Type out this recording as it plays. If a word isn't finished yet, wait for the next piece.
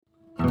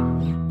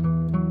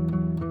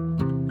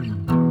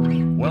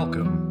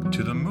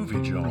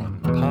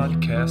John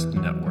Podcast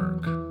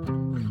Network.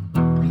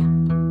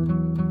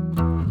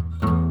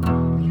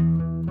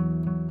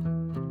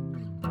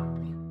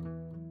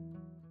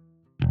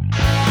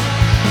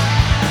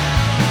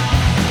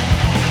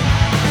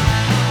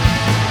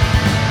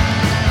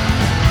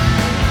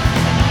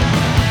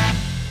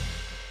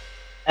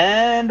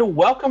 And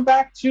welcome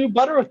back to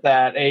Butter With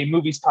That, a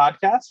movies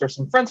podcast where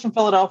some friends from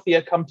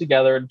Philadelphia come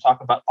together to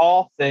talk about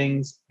all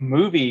things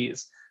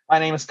movies. My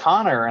name is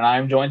Connor, and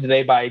I'm joined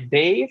today by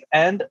Dave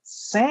and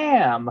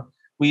Sam.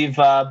 We've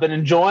been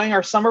enjoying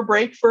our summer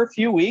break for a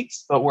few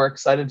weeks, but we're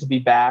excited to be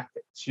back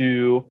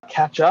to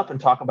catch up and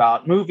talk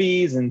about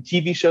movies and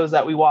TV shows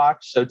that we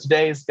watch. So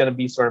today is going to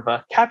be sort of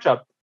a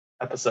catch-up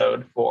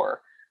episode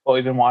for what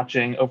we've been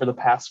watching over the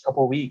past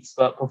couple of weeks.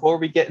 But before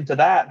we get into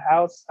that,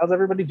 how's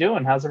everybody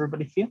doing? How's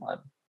everybody feeling?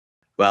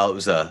 Well, it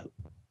was a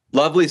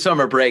lovely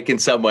summer break in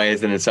some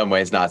ways, and in some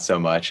ways not so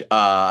much.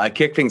 I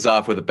kicked things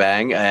off with a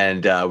bang,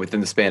 and within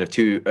the span of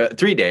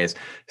 3 days,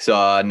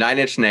 saw Nine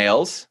Inch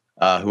Nails,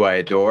 who I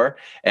adore,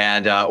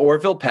 and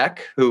Orville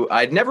Peck, who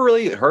I'd never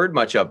really heard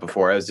much of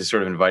before. I was just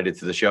sort of invited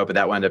to the show, but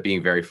that wound up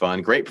being very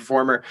fun. Great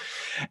performer.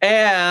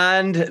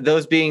 And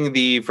those being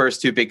the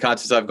first two big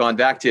concerts I've gone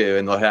back to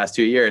in the past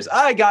 2 years,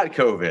 I got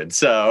COVID.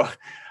 So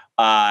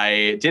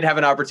I did have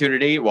an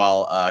opportunity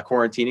while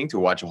quarantining to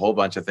watch a whole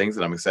bunch of things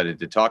that I'm excited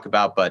to talk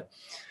about. But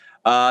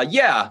would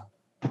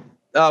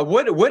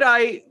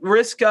I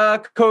risk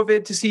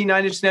COVID to see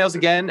Nine Inch Nails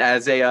again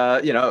as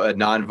a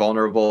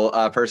non-vulnerable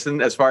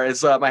person as far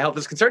as my health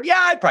is concerned? Yeah,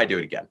 I'd probably do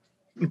it again.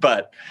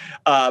 But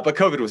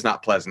COVID was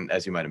not pleasant,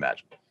 as you might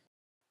imagine.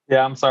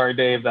 Yeah, I'm sorry,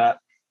 Dave. I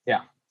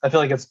feel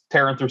like it's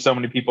tearing through so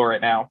many people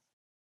right now.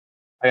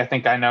 I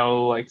think I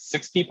know like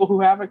 6 people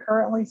who have it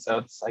currently.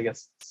 So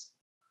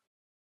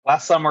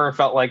last summer it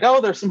felt like, oh,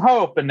 there's some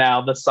hope, and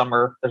now this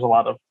summer there's a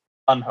lot of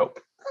unhope.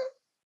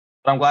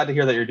 But I'm glad to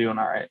hear that you're doing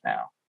all right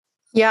now.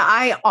 Yeah,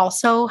 I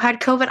also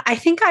had COVID. I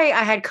think I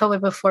had COVID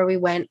before we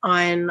went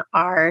on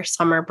our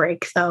summer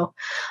break, though.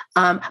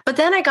 But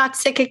then I got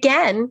sick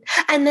again.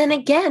 And then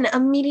again,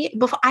 immediately,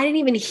 before I didn't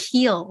even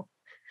heal.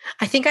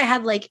 I think I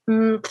had like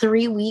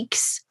 3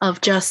 weeks of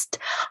just,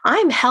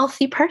 I'm a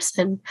healthy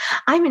person.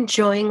 I'm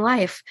enjoying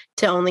life,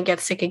 to only get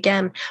sick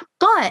again.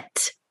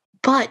 But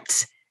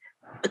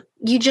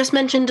you just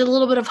mentioned a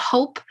little bit of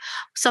hope.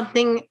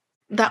 Something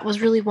that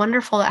was really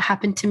wonderful that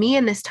happened to me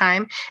in this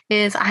time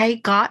is I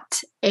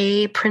got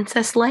a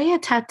Princess Leia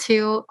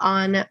tattoo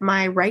on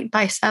my right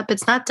bicep.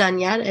 It's not done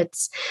yet.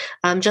 It's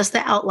just the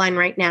outline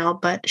right now,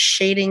 but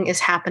shading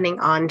is happening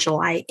on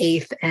July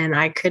 8th, and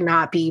I could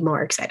not be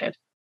more excited.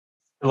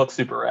 It looks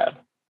super rad.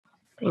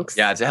 Thanks.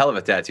 Yeah, it's a hell of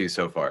a tattoo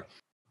so far.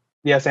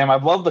 Yeah, Sam,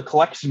 I've loved the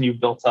collection you've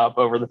built up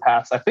over the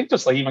past, I think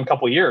just like even a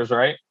couple years,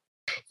 right?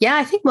 Yeah,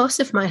 I think most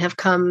of mine have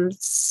come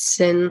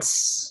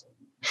since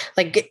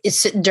like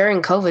it's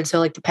during COVID. So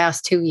like the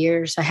past 2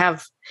 years, I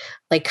have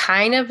like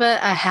kind of a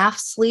half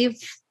sleeve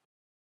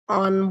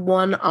on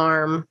one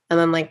arm, and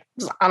then like,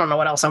 I don't know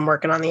what else I'm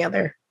working on the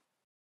other.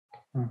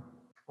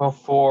 Well,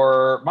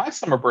 for my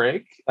summer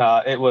break,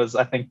 it was,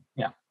 I think,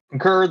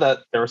 concur that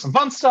there was some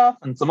fun stuff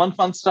and some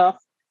unfun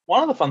stuff.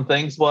 One of the fun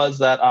things was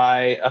that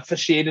I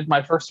officiated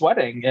my first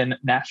wedding in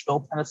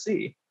Nashville,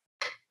 Tennessee.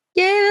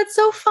 Yay, that's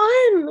so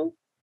fun.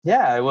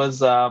 Yeah, it was,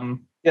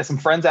 some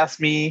friends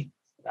asked me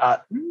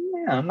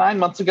 9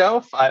 months ago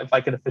if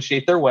I could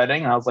officiate their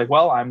wedding. And I was like,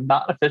 well, I'm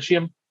not an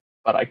officiant,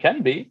 but I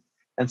can be.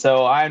 And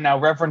so I'm now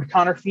Reverend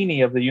Connor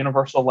Feeney of the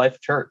Universal Life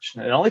Church.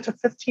 And it only took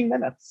 15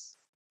 minutes.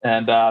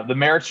 And the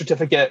marriage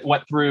certificate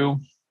went through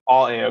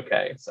all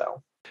A-OK.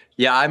 So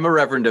Yeah, I'm a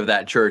reverend of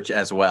that church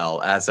as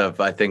well, as of,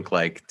 I think,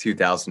 like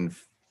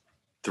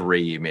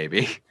 2003,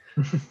 maybe.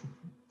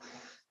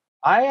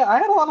 I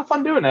had a lot of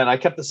fun doing it. I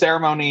kept the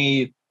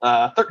ceremony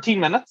 13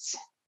 minutes,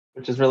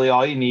 which is really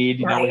all you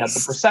need. Nice. We had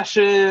the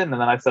procession, and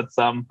then I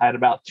had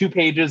about 2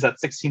 pages at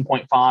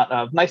 16-point font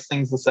of nice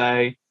things to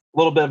say, a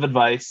little bit of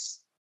advice,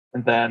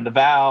 and then the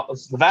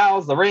vows,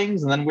 the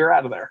rings, and then we were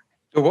out of there.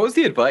 What was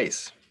the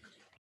advice?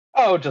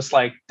 Oh, just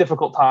like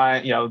difficult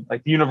time,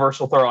 like the universe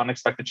will throw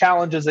unexpected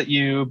challenges at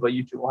you, but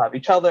you two will have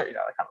each other, kind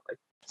of like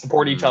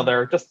support each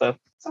other. Just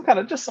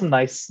some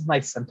nice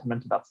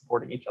sentiment about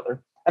supporting each other.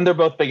 And they're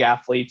both big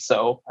athletes.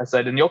 So I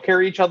said, and you'll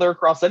carry each other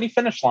across any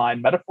finish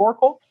line,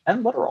 metaphorical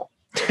and literal.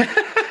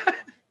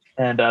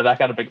 And that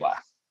got a big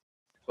laugh.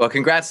 Well,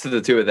 congrats to the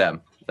two of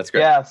them. That's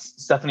great. Yes,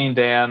 Stephanie and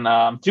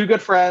Dan, 2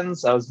 good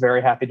friends. I was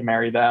very happy to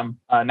marry them.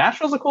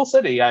 Nashville's a cool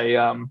city.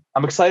 I'm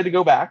excited to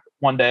go back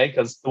one day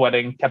because the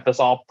wedding kept us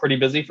all pretty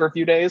busy for a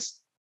few days.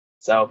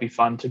 So it'd be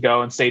fun to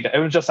go and stay. It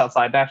was just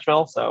outside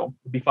Nashville, so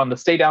it'd be fun to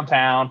stay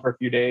downtown for a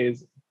few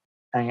days,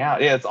 hang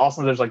out. Yeah, it's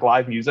awesome. There's like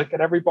live music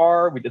at every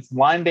bar. We did some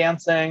line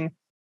dancing,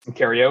 some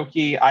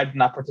karaoke. I did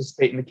not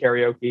participate in the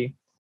karaoke,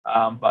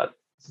 but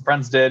some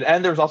friends did.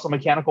 And there was also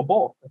mechanical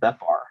bull at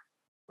that bar,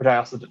 which I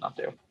also did not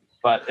do.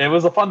 But it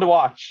was fun to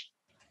watch.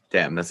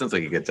 Damn, that sounds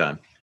like a good time.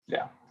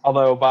 Yeah.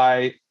 Although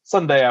by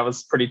Sunday, I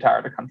was pretty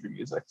tired of country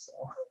music. So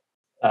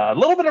a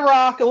little bit of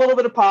rock, a little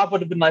bit of pop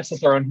would have been nice to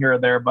throw in here or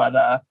there.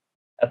 But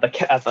at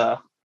the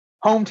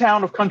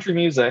hometown of country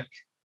music.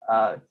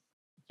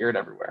 Hear it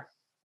everywhere.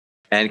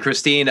 And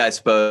Christine, I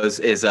suppose,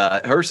 is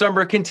her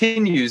summer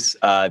continues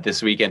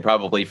this weekend,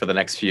 probably for the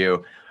next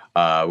few.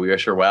 We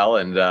wish her well,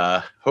 and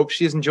hope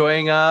she's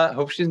enjoying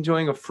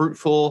a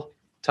fruitful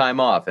time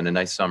off and a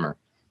nice summer.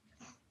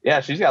 Yeah,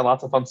 she's got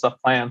lots of fun stuff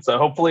planned. So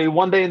hopefully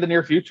one day in the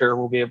near future,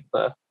 we'll be able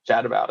to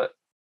chat about it.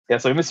 Yeah,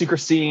 so we miss you,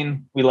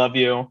 Christine. We love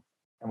you,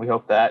 and we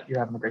hope that you're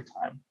having a great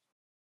time.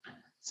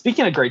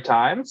 Speaking of great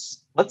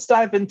times, let's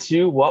dive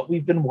into what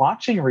we've been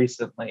watching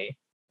recently.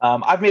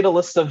 I've made a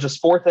list of just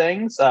 4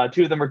 things.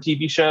 2 of them are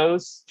TV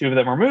shows, 2 of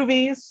them are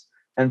movies.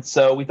 And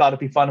so we thought it'd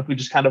be fun if we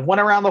just kind of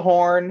went around the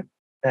horn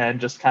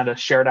and just kind of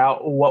shared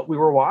out what we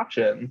were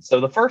watching. So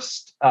the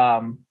first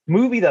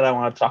movie that I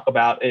want to talk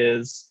about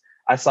is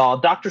I saw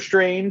Doctor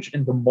Strange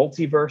in the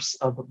Multiverse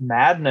of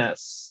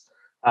Madness,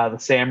 the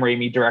Sam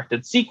Raimi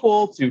directed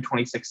sequel to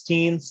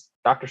 2016's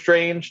Doctor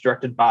Strange,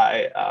 directed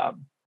by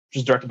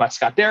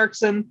Scott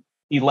Derrickson.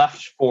 He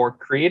left for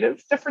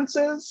creative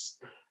differences,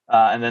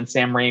 and then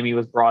Sam Raimi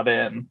was brought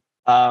in.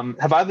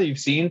 Have either of you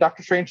seen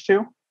Doctor Strange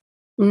 2?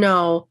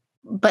 No,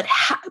 but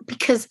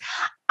because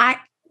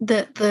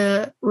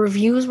the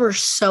reviews were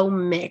so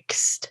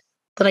mixed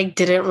that I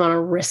didn't want to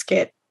risk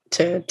it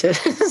to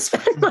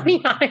spend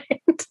money on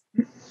it.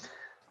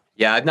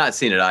 Yeah, I've not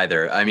seen it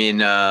either. I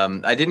mean,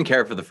 I didn't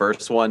care for the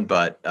first one,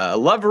 but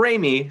love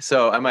Raimi,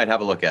 so I might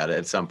have a look at it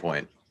at some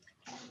point.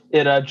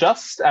 It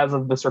just as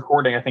of this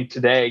recording, I think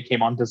today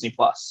came on Disney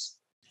Plus.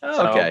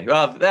 Oh, okay,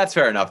 well, that's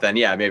fair enough then.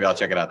 Yeah, maybe I'll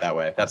check it out that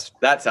way.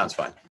 That sounds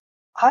fun.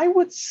 I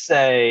would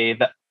say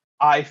that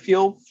I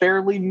feel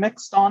fairly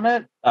mixed on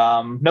it.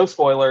 No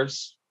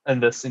spoilers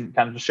in this, and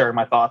kind of just sharing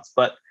my thoughts,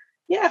 but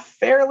yeah,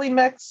 fairly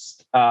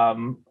mixed.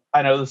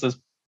 I know this is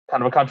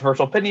kind of a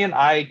controversial opinion.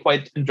 I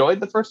quite enjoyed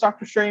the first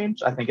Doctor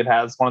Strange. I think it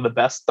has one of the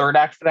best third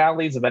act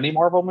finales of any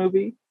Marvel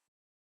movie.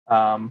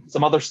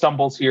 Some other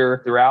stumbles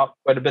here throughout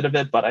quite a bit of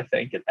it, but I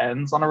think it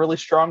ends on a really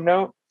strong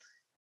note.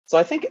 So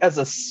I think as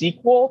a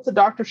sequel to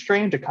Doctor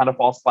Strange, it kind of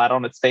falls flat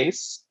on its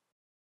face.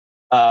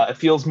 It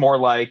feels more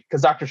like,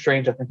 because Doctor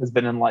Strange, I think, has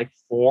been in like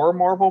 4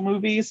 Marvel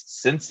movies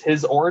since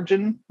his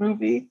origin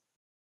movie.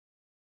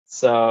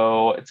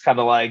 So it's kind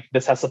of like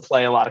this has to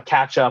play a lot of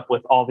catch up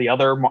with all the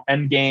other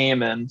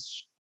Endgame and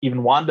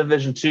even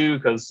WandaVision too,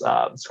 because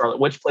Scarlet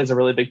Witch plays a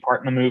really big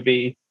part in the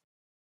movie.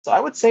 So I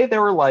would say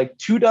there were like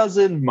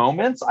 24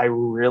 moments I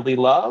really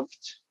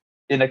loved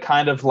in a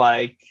kind of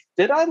like,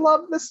 did I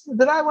love this?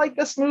 Did I like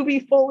this movie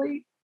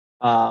fully?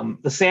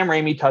 The Sam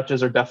Raimi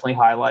touches are definitely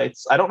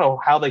highlights. I don't know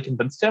how they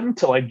convinced him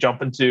to like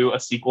jump into a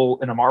sequel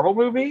in a Marvel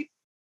movie,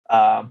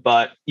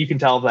 but you can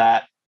tell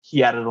that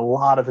he added a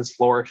lot of his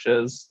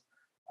flourishes.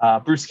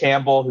 Bruce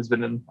Campbell, who's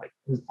been in like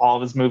all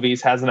of his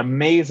movies, has an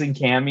amazing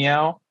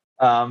cameo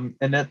in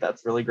it.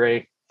 That's really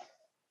great.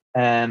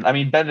 And I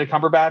mean, Benedict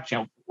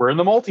Cumberbatch, we're in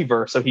the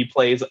multiverse, so he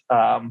plays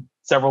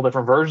several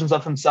different versions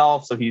of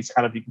himself. So he's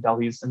kind of, you can tell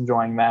he's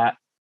enjoying that.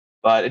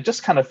 But it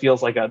just kind of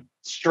feels like a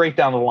straight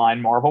down the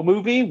line Marvel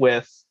movie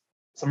with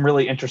some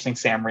really interesting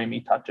Sam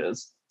Raimi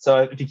touches.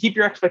 So if you keep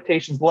your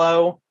expectations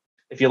low,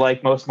 if you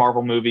like most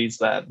Marvel movies,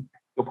 then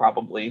you'll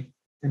probably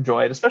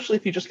enjoy it, especially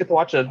if you just get to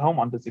watch it at home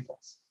on Disney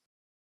Plus.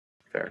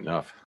 Fair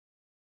enough.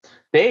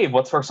 Dave,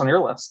 what's first on your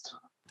list?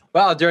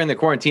 Well, during the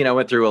quarantine, I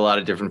went through a lot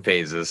of different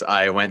phases.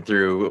 I went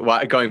through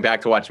going back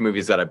to watch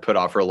movies that I put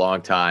off for a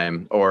long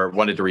time or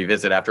wanted to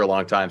revisit after a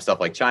long time, stuff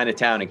like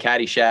Chinatown and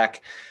Caddyshack.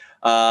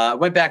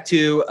 Went back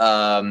to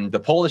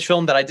the Polish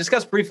film that I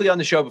discussed briefly on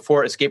the show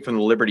before, Escape from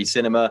the Liberty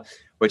Cinema,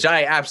 which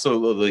I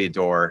absolutely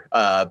adore,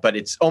 but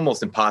it's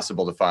almost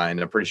impossible to find.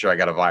 I'm pretty sure I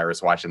got a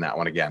virus watching that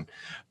one again.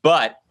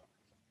 But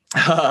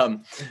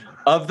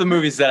of the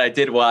movies that I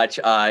did watch,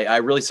 I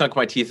really sunk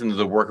my teeth into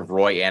the work of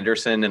Roy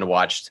Andersson and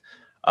watched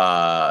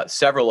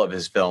several of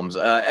his films.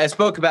 I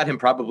spoke about him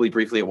probably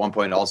briefly at one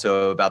point,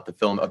 also about the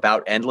film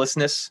About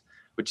Endlessness,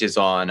 which is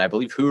on, I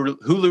believe,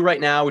 Hulu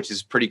right now, which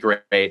is pretty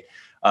great.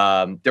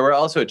 There were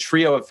also a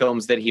trio of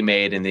films that he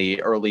made in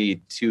the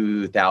early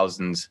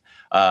 2000s,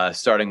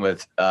 starting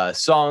with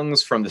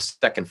Songs from the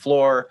Second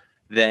Floor,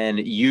 then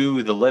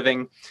You, the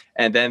Living,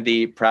 and then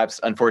the perhaps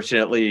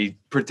unfortunately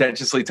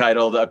pretentiously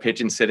titled A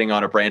Pigeon Sitting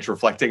on a Branch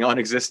Reflecting on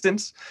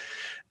Existence.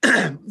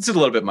 It's a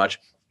little bit much.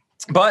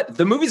 But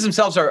the movies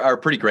themselves are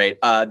pretty great.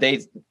 They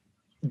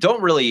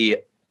don't really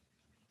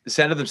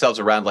center themselves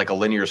around like a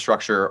linear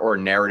structure or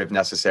narrative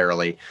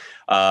necessarily.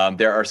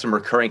 There are some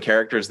recurring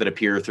characters that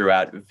appear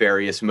throughout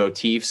various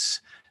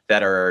motifs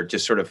that are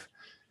just sort of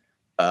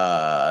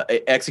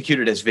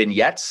executed as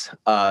vignettes.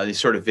 These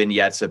sort of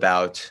vignettes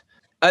about,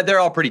 they're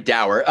all pretty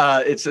dour.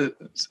 It's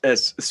a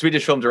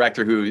Swedish film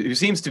director who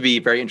seems to be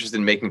very interested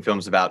in making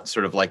films about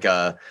sort of like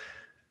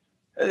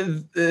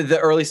the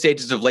early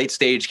stages of late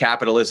stage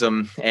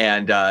capitalism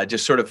and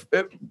just sort of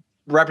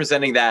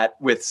representing that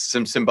with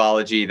some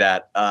symbology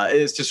that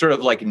is just sort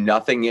of like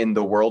nothing in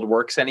the world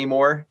works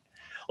anymore.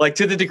 Like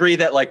to the degree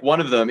that like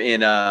one of them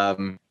in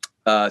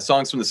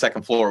Songs from the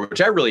Second Floor,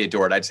 which I really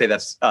adored. I'd say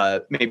that's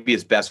maybe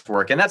his best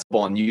work. And that's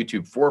on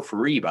YouTube for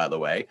free, by the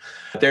way.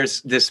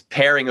 There's this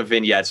pairing of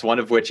vignettes, one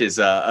of which is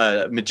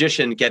a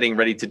magician getting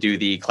ready to do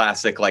the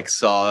classic, like,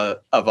 saw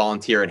a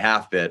volunteer in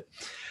half bit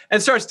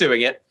and starts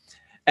doing it.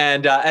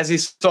 And as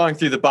he's sawing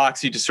through the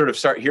box, you just sort of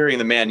start hearing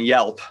the man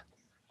yelp,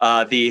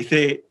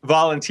 the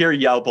volunteer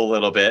yelp a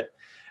little bit.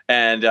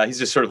 And he's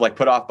just sort of like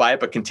put off by it,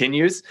 but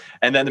continues.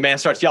 And then the man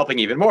starts yelping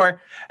even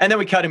more. And then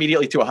we cut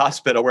immediately to a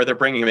hospital where they're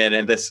bringing him in.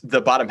 And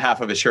the bottom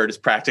half of his shirt is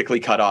practically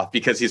cut off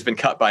because he's been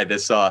cut by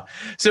this saw.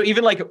 So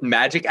even like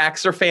magic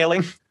acts are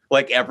failing.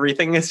 Like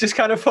everything is just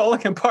kind of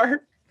falling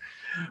apart,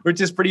 which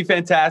is pretty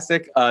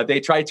fantastic. They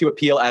try to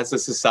appeal as a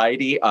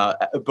society,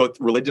 both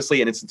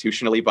religiously and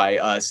institutionally,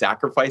 by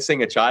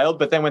sacrificing a child.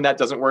 But then when that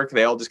doesn't work,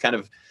 they all just kind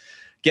of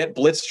get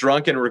blitz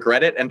drunk and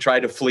regret it and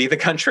try to flee the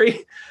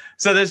country.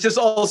 So there's just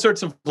all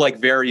sorts of like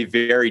very,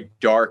 very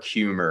dark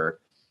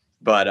humor,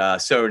 but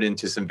sewed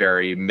into some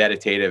very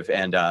meditative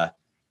and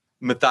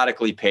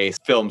methodically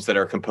paced films that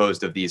are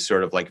composed of these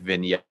sort of like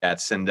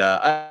vignettes. And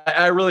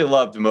I really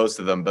loved most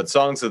of them, but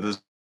Songs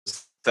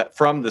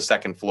from the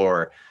Second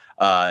Floor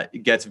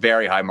gets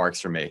very high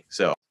marks for me.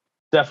 So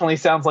definitely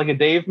sounds like a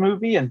Dave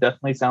movie and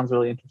definitely sounds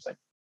really interesting.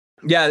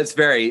 Yeah, that's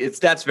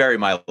very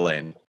my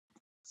lane.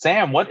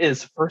 Sam, what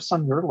is first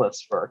on your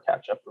list for our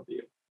catch-up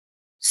review?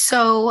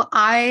 So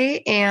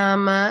I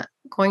am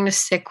going to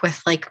stick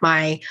with like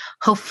my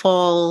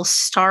hopeful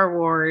Star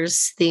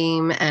Wars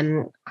theme.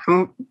 And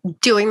I'm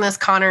doing this,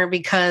 Connor,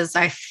 because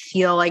I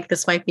feel like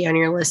this might be on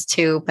your list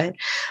too, but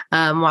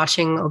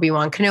watching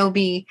Obi-Wan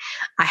Kenobi.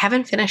 I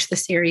haven't finished the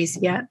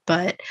series yet,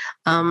 but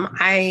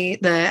the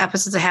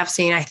episodes I have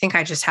seen, I think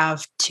I just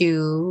have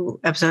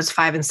 2 episodes,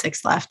 5 and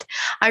 6 left.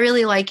 I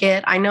really like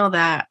it. I know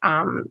that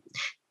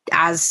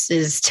as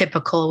is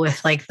typical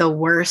with like the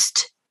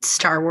worst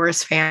Star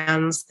Wars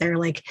fans, they're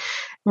like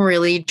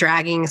really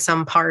dragging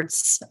some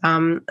parts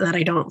that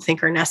I don't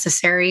think are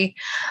necessary.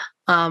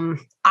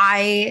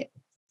 I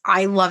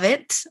love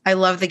it. I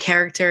love the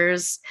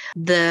characters.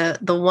 The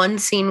one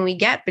scene we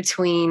get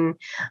between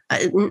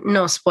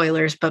no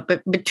spoilers, but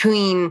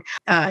between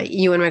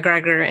Ewan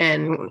McGregor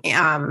and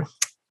oh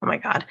my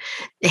God,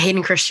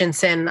 Hayden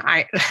Christensen,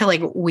 I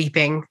like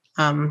weeping.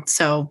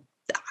 So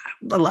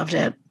I loved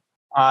it.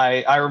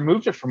 I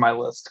removed it from my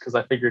list because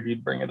I figured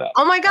you'd bring it up.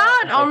 Oh my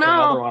God! Oh no!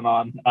 Another one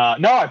on.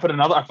 No, I put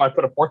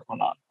a fourth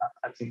one on.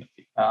 I've seen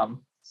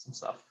some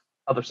stuff,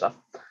 other stuff.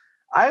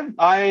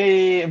 I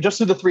am just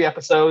through the 3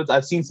 episodes.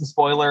 I've seen some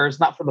spoilers,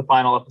 not for the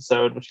final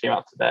episode, which came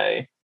out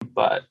today,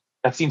 but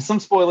I've seen some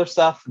spoiler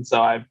stuff, and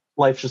so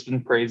life's just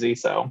been crazy.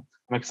 So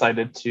I'm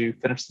excited to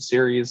finish the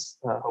series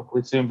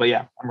hopefully soon. But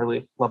yeah, I'm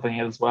really loving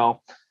it as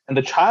well. And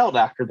the child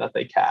actor that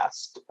they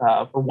cast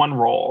for one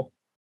role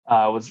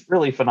was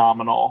really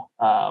phenomenal.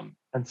 And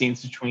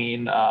scenes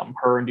between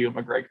her and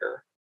Ewan McGregor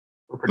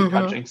were pretty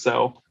touching.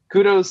 So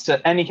kudos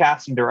to any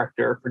casting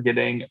director for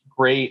getting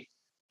great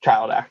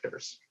child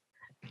actors.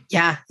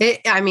 Yeah,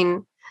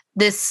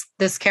 this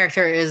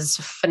character is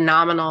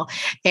phenomenal,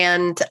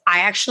 and I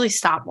actually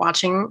stopped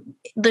watching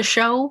the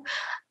show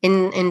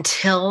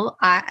until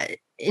after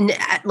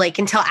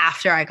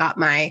I got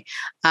my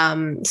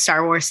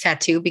Star Wars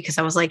tattoo, because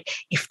I was like,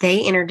 if they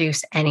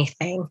introduce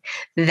anything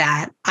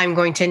that I'm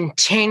going to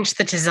change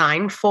the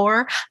design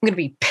for, I'm going to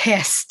be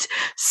pissed.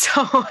 So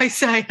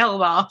I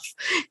held off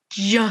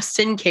just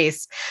in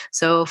case.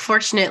 So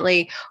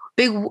fortunately,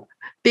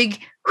 big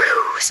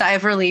sigh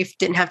of relief,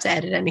 didn't have to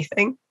edit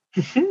anything.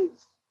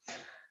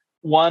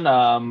 One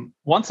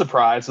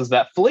surprise was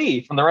that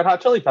Flea from the Red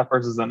Hot Chili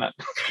Peppers is in it.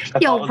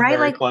 Yo, right?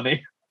 Like,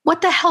 funny.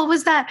 What the hell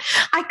was that?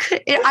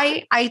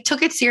 I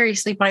took it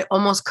seriously, but I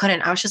almost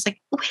couldn't. I was just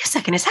like, wait a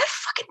second, is that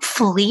fucking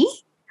Flea?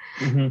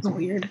 It's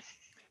weird.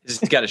 He's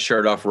got a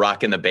shirt off,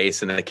 rocking the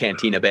bass in the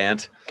Cantina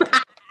band.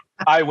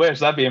 I wish,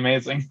 that'd be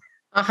amazing.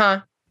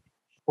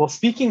 Well,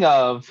 speaking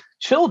of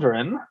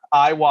children,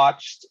 I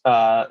watched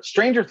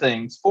Stranger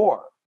Things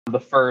 4. The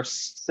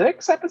first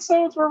 6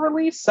 episodes were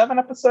released, 7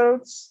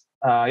 episodes.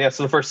 So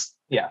the first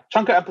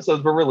chunk of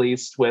episodes were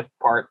released with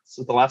parts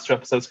of the last 2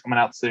 episodes coming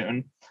out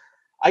soon.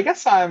 I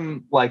guess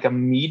I'm like a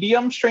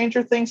medium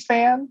Stranger Things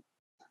fan.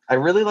 I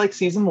really like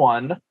season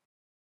 1,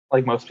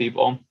 like most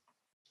people.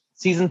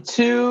 Season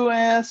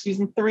 2,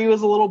 season 3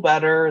 was a little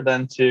better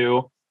than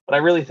 2, but I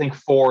really think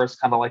 4 is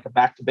kind of like a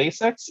back to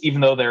basics,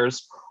 even though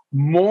there's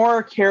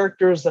more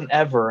characters than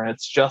ever, and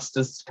it's just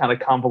as kind of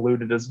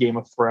convoluted as Game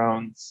of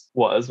Thrones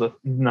was, with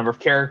the number of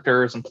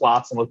characters and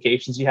plots and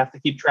locations you have to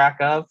keep track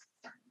of.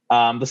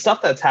 The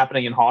stuff that's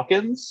happening in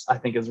Hawkins, I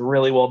think, is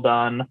really well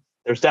done.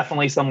 There's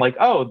definitely some like,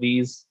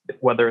 these,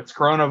 whether it's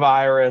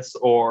coronavirus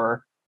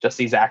or just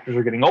these actors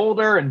are getting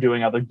older and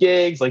doing other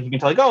gigs, like you can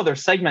tell, like, they're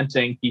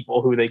segmenting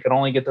people who they could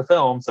only get to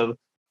film. So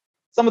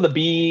some of the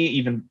B,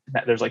 even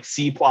there's like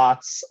C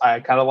plots,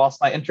 I kind of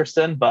lost my interest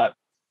in, but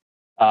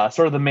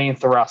sort of the main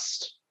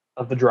thrust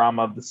of the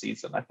drama of the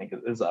season, I think,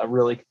 is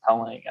really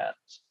compelling. And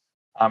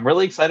I'm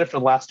really excited for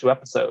the last 2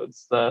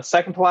 episodes. The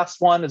second to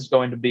last one is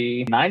going to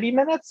be 90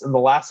 minutes, and the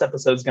last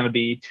episode is going to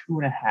be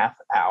 2.5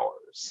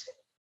 hours.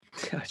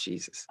 Oh,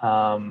 Jesus.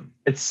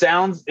 It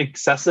sounds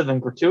excessive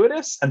and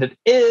gratuitous, and it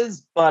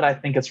is, but I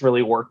think it's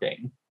really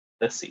working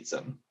this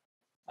season.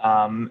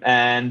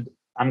 And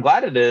I'm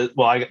glad it is.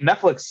 Well,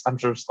 Netflix, I'm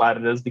sure is glad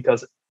it is,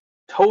 because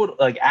total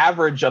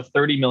average of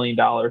 $30 million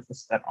was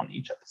spent on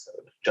each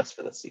episode just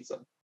for this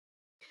season.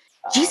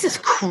 Jesus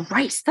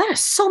Christ, that is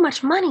so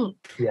much money.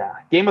 Yeah.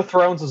 Game of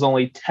Thrones was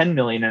only $10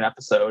 million an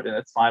episode in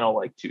its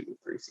final 2 to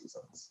 3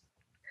 seasons.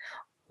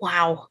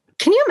 Wow.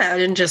 Can you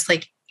imagine just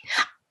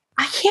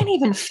I can't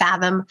even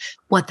fathom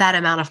what that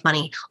amount of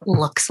money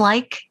looks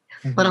like,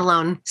 let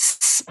alone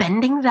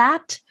spending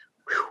that.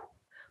 Whew.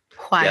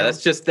 Wow. Yeah,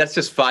 that's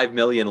just 5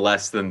 million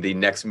less than the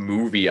next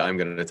movie I'm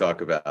going to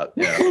talk about.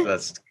 Yeah,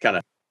 that's kind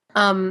of.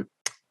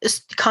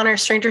 Connor,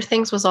 Stranger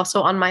Things was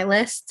also on my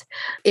list.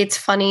 It's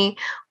funny.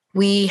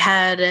 We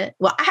had,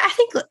 I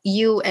think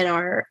you and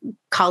our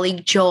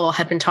colleague Joel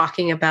had been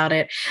talking about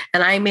it.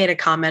 And I made a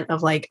comment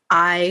of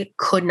I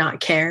could not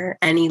care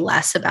any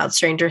less about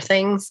Stranger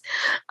Things.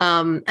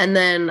 And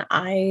then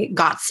I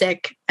got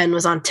sick and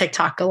was on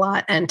TikTok a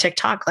lot. And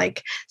TikTok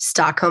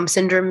Stockholm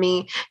syndrome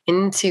me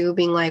into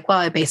being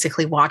I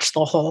basically watched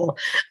the whole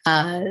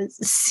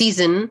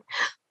season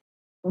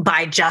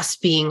by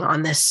just being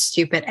on this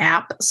stupid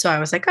app. So I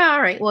was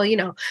all right,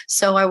 well,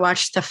 so I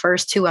watched the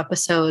first 2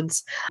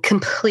 episodes,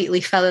 completely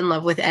fell in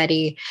love with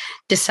Eddie,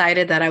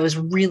 decided that I was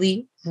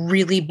really,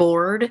 really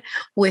bored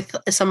with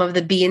some of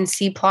the B and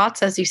C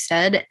plots, as you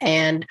said,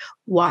 and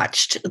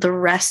watched the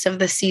rest of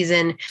the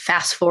season,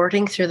 fast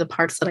forwarding through the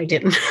parts that I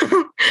didn't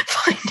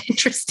find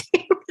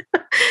interesting.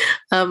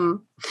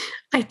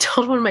 I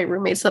told one of my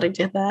roommates that I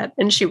did that,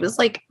 and she was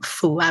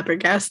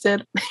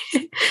flabbergasted.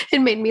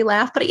 It made me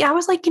laugh. But yeah, I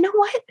was you know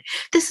what?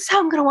 This is how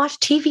I'm going to watch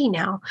TV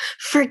now.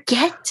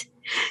 Forget.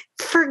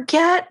 What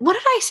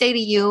did I say to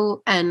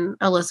you and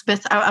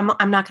Elizabeth?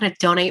 I'm not going to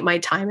donate my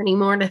time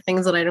anymore to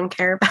things that I don't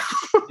care about.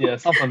 Yeah,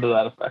 something to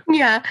that effect.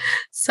 Yeah.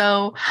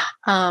 So,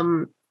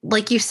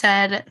 like you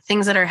said,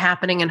 things that are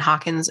happening in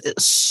Hawkins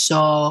is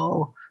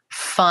so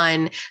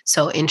fun,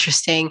 so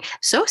interesting,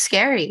 so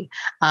scary.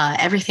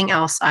 Everything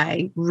else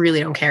I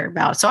really don't care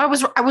about. So I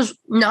was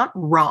not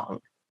wrong,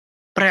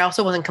 but I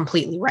also wasn't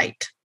completely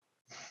right.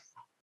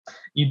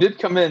 You did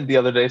come in the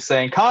other day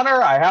saying,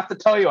 Connor, I have to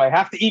tell you, I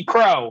have to eat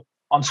crow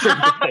on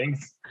Stranger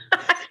Things.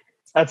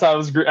 That's how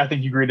I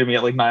think you greeted me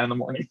at 9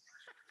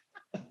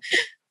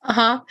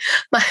 a.m.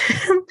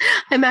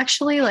 I'm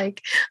actually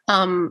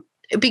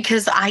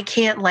because I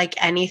can't like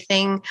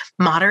anything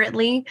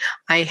moderately.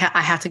 I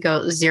have to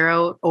go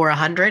 0 or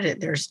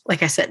 100. There's,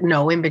 like I said,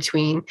 no in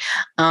between.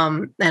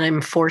 And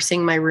I'm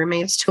forcing my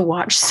roommates to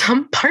watch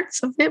some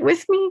parts of it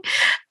with me.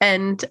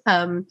 And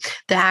the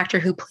actor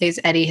who plays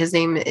Eddie, his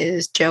name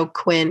is Joe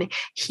Quinn.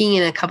 He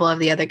and a couple of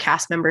the other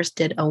cast members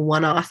did a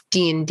one-off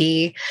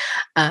D&D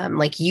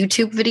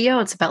YouTube video.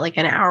 It's about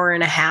an hour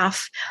and a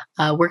half.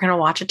 We're going to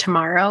watch it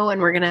tomorrow,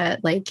 and we're going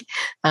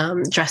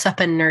to dress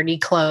up in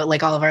nerdy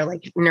clothes, all of our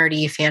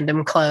nerdy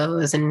fandom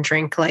clothes, and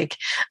drink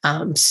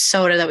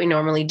soda that we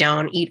normally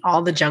don't, eat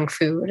all the junk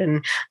food,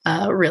 and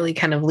really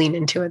kind of lean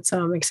into it.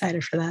 So I'm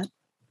excited for that.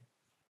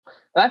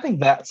 And I think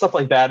that stuff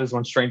like that is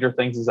when Stranger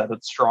Things is at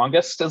its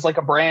strongest as a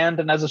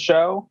brand and as a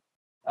show.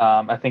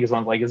 I think is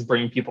when is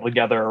bringing people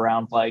together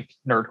around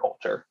nerd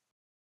culture.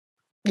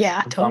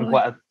 Yeah, and totally. So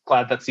I'm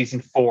glad that season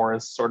 4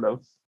 is sort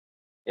of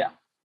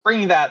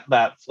bringing that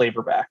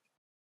flavor back.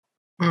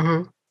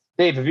 Mm-hmm.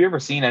 Dave, have you ever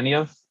seen any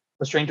of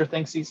the Stranger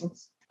Things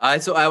seasons?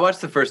 So I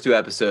watched the first 2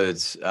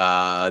 episodes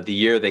the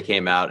year they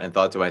came out and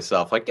thought to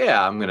myself,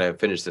 yeah, I'm going to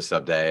finish this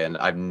someday. And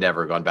I've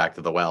never gone back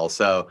to the well.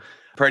 So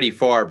pretty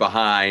far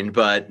behind,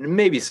 but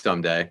maybe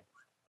someday.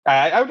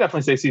 I would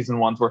definitely say season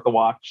 1's worth a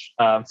watch.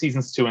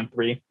 Seasons 2 and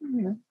 3.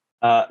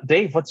 Mm-hmm.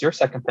 Dave, what's your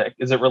second pick?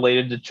 Is it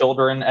related to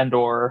children and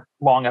or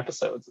long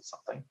episodes or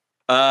something?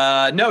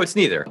 No, it's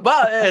neither.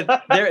 Well,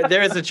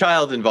 there is a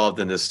child involved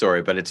in this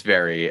story, but it's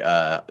very,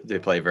 they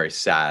play a very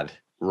sad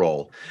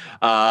role.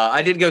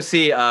 I did go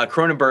see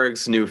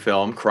Cronenberg's new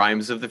film,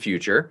 Crimes of the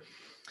Future,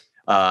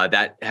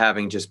 that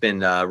having just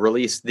been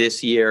released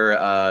this year,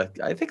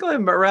 I think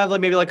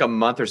around maybe a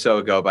month or so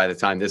ago by the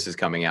time this is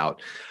coming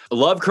out.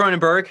 Love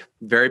Cronenberg,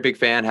 very big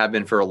fan, have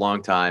been for a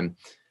long time.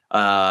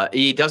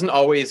 He doesn't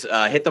always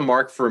hit the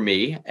mark for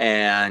me,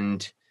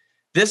 and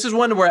this is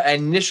one where I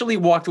initially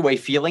walked away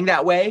feeling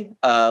that way.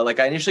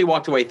 I initially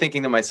walked away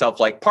thinking to myself,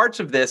 parts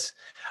of this,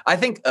 I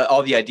think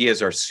all the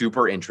ideas are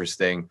super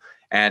interesting,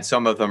 and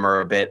some of them are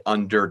a bit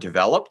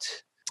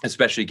underdeveloped,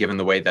 especially given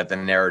the way that the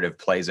narrative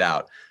plays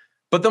out.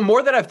 But the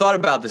more that I've thought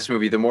about this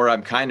movie, the more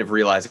I'm kind of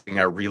realizing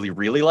I really,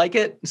 really like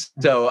it.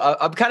 So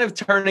I'm kind of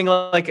turning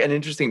an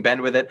interesting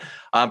bend with it.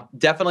 I'm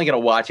definitely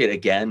going to watch it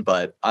again,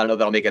 but I don't know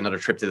that I'll make another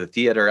trip to the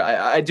theater.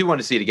 I do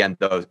want to see it again,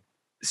 though,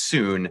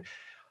 soon.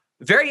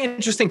 Very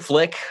interesting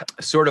flick,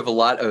 sort of a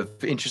lot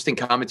of interesting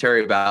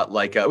commentary about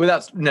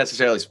without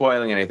necessarily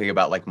spoiling anything,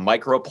 about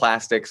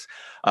microplastics,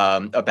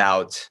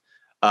 about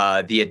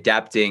the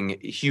adapting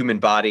human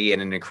body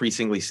in an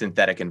increasingly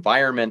synthetic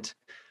environment.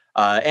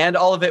 And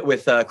all of it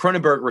with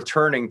Cronenberg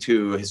returning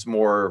to his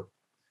more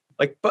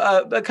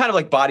kind of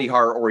like body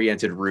horror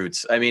oriented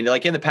roots. I mean,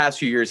 like in the past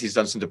few years, he's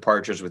done some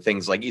departures with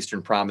things like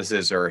Eastern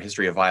Promises or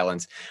History of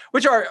Violence,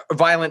 which are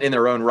violent in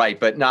their own right,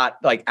 but not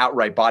like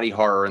outright body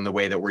horror in the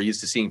way that we're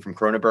used to seeing from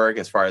Cronenberg,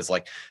 as far as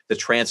like the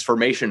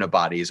transformation of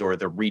bodies or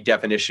the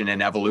redefinition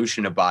and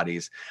evolution of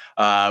bodies,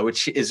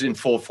 which is in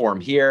full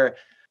form here.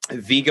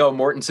 Viggo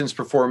Mortensen's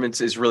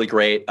performance is really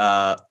great.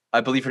 I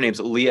believe her name's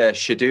Léa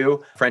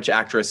Seydoux, French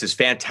actress, is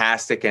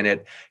fantastic in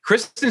it.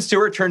 Kristen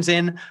Stewart turns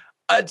in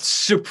a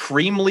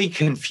supremely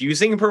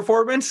confusing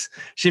performance.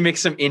 She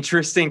makes some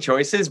interesting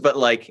choices, but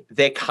like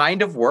they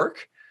kind of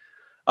work.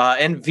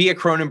 And via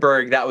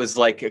Cronenberg, that was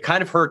like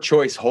kind of her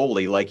choice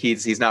wholly. Like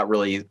he's not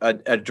really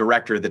a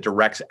director that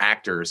directs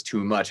actors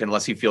too much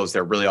unless he feels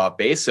they're really off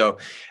base. So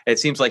it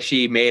seems like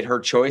she made her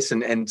choice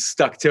and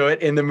stuck to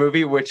it in the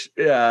movie, which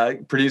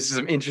produces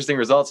some interesting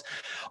results.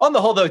 On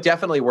the whole, though,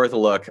 definitely worth a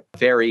look.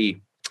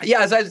 Very, yeah,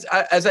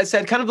 as I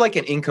said, kind of like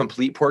an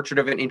incomplete portrait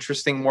of an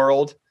interesting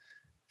world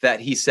that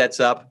he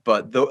sets up.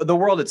 But the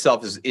world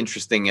itself is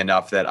interesting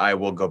enough that I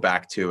will go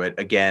back to it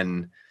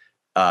again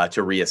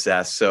to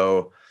reassess.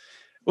 So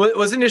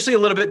was initially a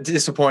little bit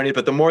disappointed,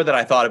 but the more that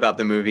I thought about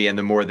the movie and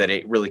the more that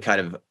it really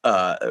kind of,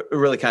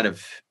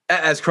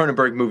 as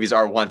Cronenberg movies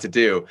are wont to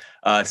do,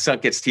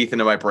 sunk its teeth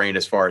into my brain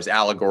as far as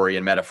allegory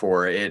and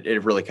metaphor.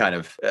 It really kind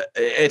of,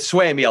 it's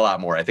swaying me a lot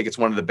more. I think it's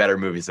one of the better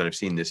movies that I've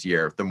seen this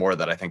year, the more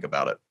that I think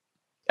about it.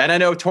 And I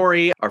know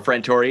Tori, our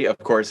friend Tori, of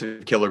course,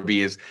 of Killer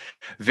Bees,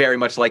 very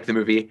much liked the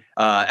movie,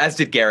 as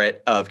did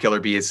Garrett of Killer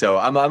Bees. So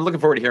I'm looking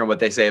forward to hearing what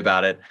they say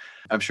about it.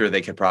 I'm sure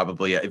they could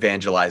probably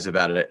evangelize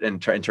about it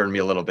and try and turn me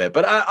a little bit.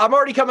 But I'm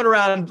already coming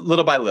around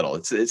little by little.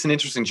 It's an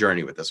interesting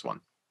journey with this one.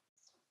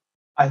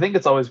 I think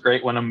it's always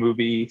great when a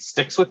movie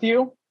sticks with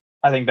you.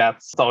 I think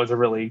that's always a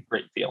really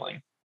great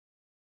feeling.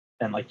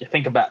 And like you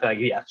think about, like,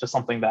 yeah, it's just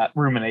something that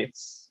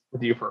ruminates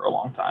with you for a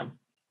long time.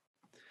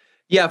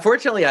 Yeah,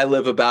 fortunately, I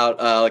live about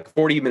like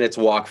 40 minutes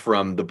walk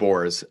from the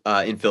Boers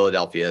in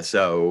Philadelphia.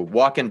 So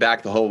walking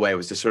back the whole way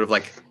was just sort of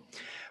like,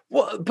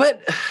 well,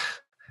 but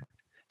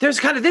there's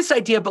kind of this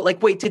idea, but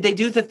like, wait, did they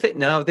do the thing?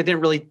 No, they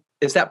didn't really.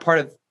 Is that part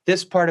of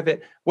this part of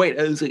it? Wait,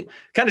 it was like,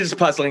 kind of just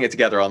puzzling it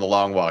together on the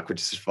long walk, which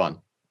is fun.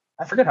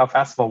 I forget how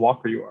fast of a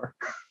walker you are.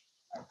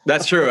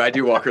 That's true. I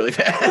do walk really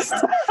fast.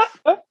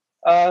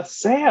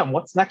 Sam,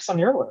 what's next on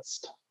your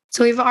list?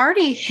 So we've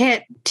already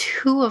hit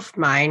two of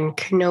mine,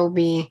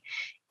 Kenobi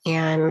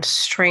and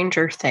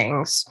Stranger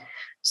Things.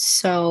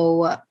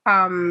 So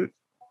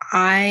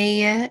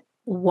I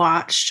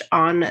watched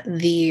on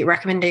the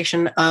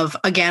recommendation of,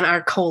 again,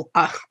 our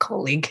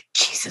colleague,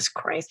 Jesus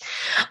Christ,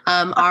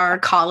 our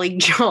colleague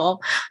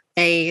Joel,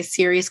 a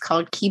series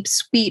called Keep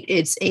Sweet.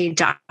 It's a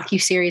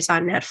docuseries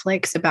on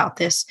Netflix about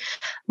this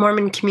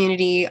Mormon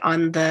community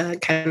on the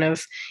kind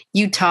of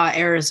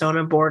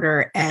Utah-Arizona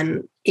border.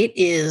 And it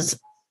is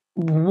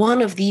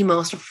one of the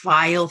most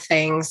vile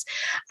things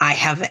I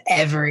have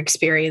ever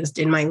experienced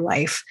in my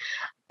life.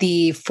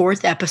 The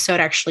fourth episode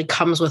actually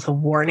comes with a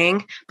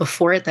warning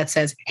before it that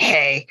says,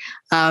 hey,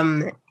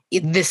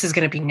 this is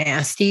going to be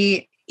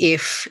nasty.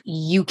 If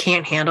you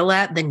can't handle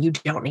that, then you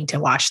don't need to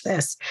watch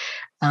this.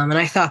 And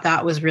I thought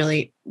that was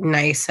really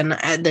nice. And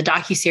the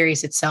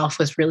docuseries itself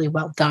was really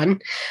well done.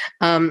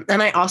 And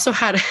I also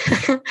had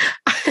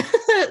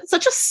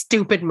such a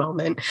stupid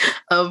moment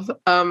of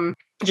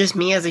just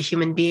me as a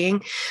human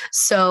being.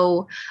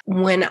 So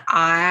when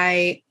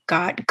I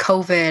got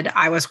COVID,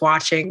 I was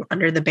watching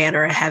Under the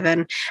Banner of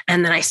Heaven.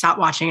 And then I stopped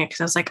watching it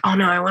because I was like, oh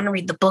no, I want to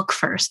read the book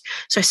first.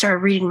 So I started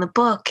reading the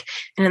book.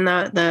 And in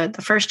the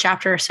first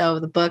chapter or so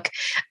of the book,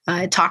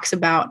 it talks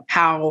about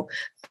how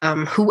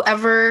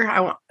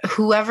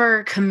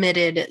whoever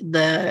committed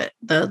the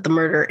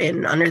murder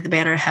in Under the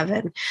Banner of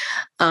Heaven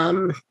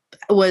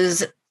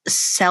was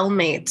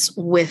cellmates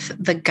with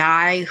the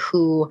guy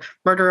who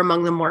Murder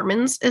Among the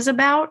Mormons is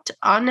about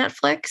on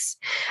Netflix.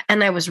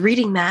 And I was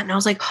reading that and I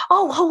was like,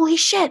 oh, holy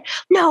shit,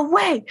 no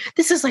way.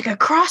 This is like a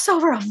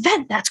crossover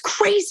event. That's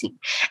crazy.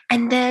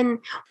 And then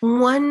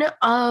one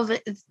of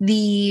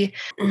the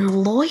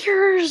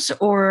lawyers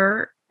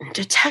or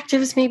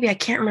detectives, maybe, I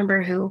can't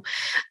remember who,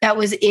 that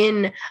was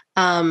in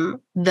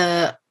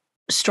the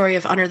story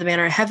of Under the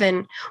Banner of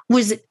Heaven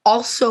was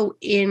also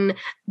in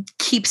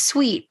Keep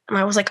Sweet. And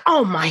I was like,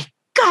 oh my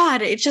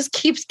God, it just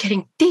keeps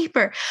getting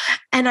deeper.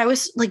 And I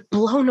was like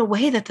blown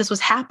away that this was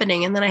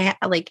happening. And then I had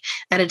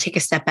to take a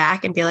step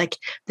back and be like,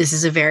 this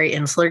is a very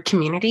insular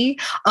community.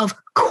 Of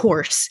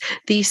course,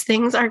 these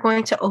things are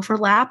going to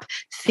overlap.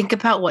 Think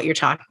about what you're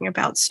talking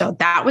about. So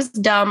that was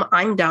dumb.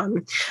 I'm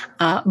done.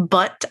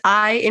 But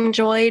I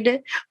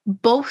enjoyed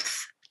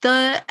both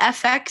the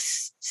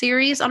FX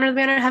series Under the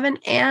Banner of Heaven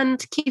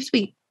and Keep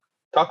Sweet.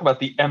 Talk about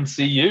the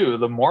MCU,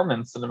 the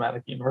Mormon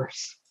Cinematic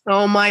Universe.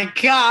 Oh my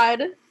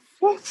God.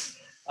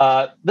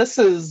 This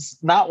is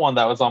not one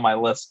that was on my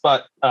list,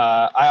 but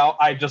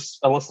I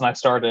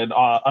started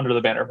Under the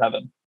Banner of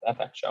Heaven, the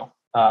FX show.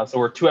 So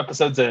we're 2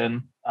 episodes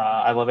in.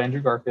 I love Andrew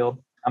Garfield.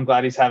 I'm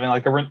glad he's having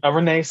like a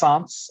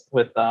renaissance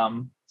with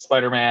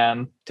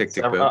Spider-Man.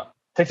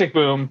 Tick, Tick, Tick,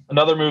 Boom,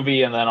 another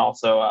movie, and then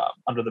also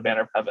Under the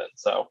Banner of Heaven.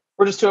 So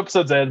we're just 2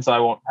 episodes in, so I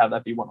won't have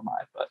that be one of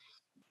mine. But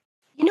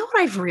You know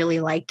what I've really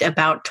liked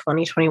about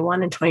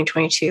 2021 and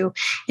 2022?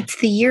 It's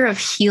the year of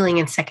healing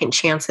and second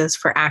chances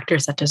for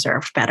actors that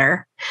deserved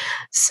better.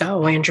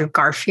 So Andrew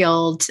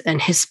Garfield and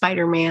his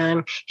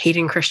Spider-Man,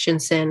 Hayden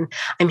Christensen,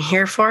 I'm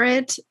here for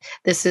it.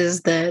 This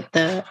is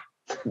the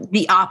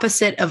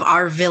opposite of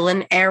our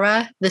villain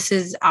era. This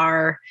is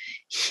our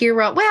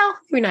hero. Well,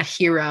 maybe not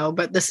hero,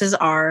 but this is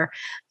our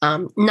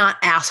not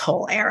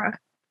asshole era.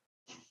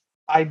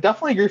 I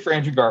definitely agree for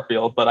Andrew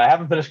Garfield, but I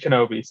haven't finished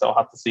Kenobi, so I'll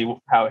have to see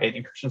how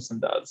Hayden Christensen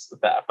does with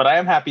that. But I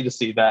am happy to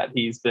see that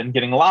he's been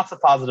getting lots of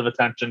positive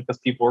attention because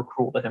people were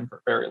cruel to him for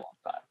a very long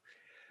time.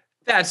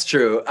 That's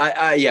true.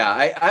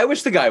 I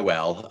wish the guy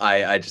well.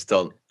 I just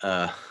don't.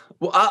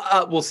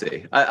 We'll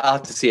see. I'll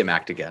have to see him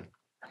act again.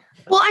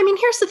 Well, I mean,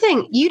 here's the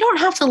thing. You don't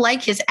have to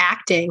like his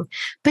acting,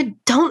 but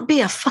don't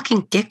be a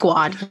fucking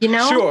dickwad, you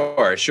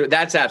know? Sure.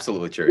 That's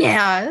absolutely true.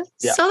 Yeah.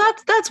 So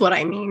that's what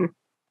I mean.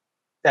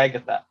 Yeah, I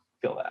get that.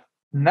 Feel that.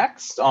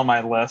 Next on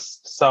my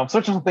list, so I'm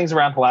switching some things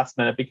around at the last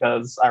minute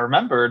because I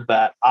remembered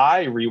that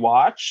I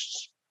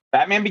rewatched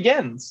Batman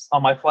Begins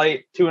on my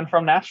flight to and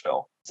from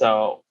Nashville.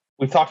 So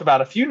we've talked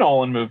about a few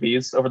Nolan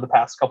movies over the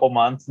past couple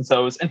months, and so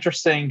it was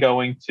interesting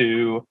going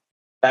to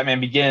Batman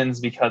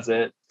Begins because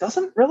it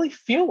doesn't really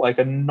feel like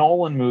a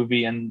Nolan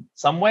movie in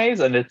some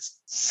ways, and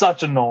it's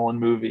such a Nolan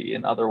movie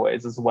in other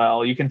ways as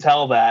well. You can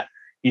tell that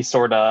he's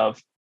sort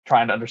of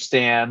trying to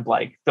understand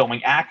like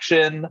filming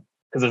action,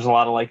 because there's a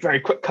lot of like very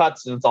quick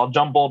cuts and it's all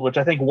jumbled, which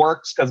I think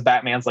works because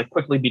Batman's like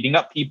quickly beating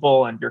up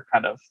people and you're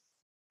kind of,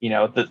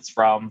 that's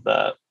from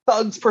the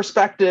thug's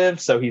perspective.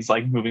 So he's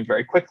like moving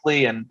very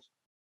quickly and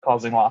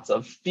causing lots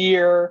of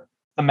fear.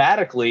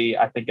 Thematically,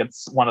 I think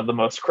it's one of the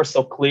most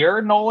crystal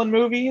clear Nolan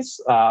movies.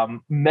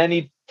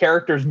 Many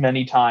characters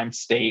many times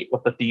state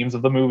what the themes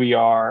of the movie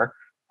are,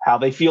 how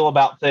they feel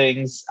about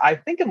things. I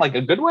think in like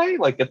a good way.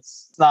 Like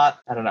it's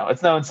not, I don't know,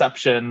 it's no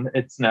Inception,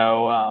 it's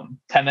no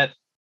Tenet.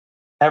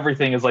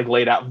 Everything is like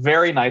laid out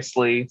very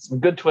nicely. Some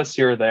good twists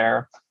here or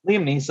there.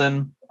 Liam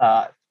Neeson,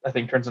 I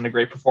think, turns in a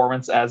great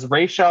performance as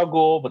Ra's al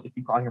Ghul, but they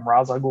keep calling him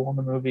Ra's al Ghul in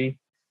the movie.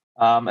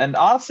 And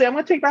honestly, I'm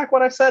going to take back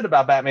what I said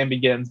about Batman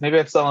Begins. Maybe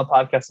I've said on the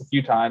podcast a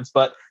few times,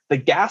 but the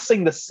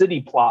gassing the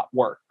city plot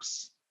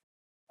works,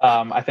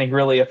 I think,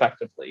 really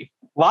effectively.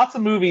 Lots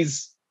of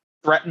movies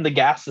threaten to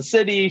gas the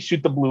city,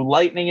 shoot the blue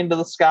lightning into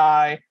the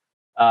sky.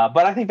 But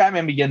I think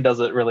Batman Begins does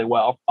it really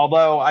well.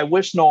 Although I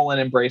wish Nolan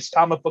embraced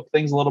comic book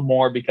things a little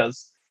more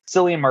because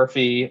Cillian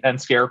Murphy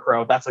and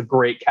Scarecrow, that's a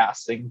great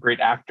casting,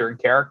 great actor and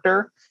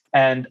character.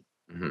 And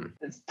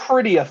it's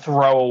pretty a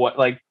throwaway,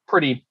 like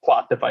pretty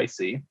plot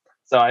devicey.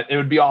 So it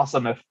would be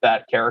awesome if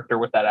that character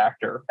with that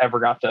actor ever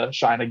got to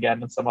shine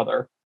again in some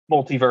other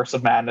multiverse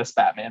of madness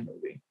Batman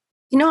movie.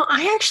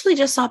 I actually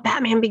just saw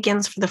Batman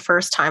Begins for the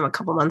first time a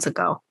couple months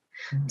ago.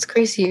 It's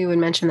crazy you would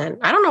mention that.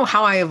 I don't know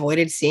how I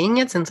avoided seeing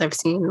it since I've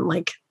seen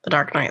like The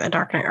Dark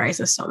Knight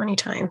Rises so many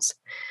times.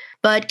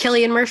 But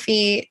Cillian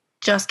Murphy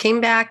just came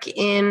back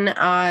in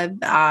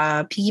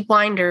Peaky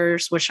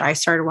Blinders, which I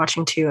started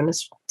watching too, and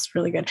it's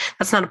really good.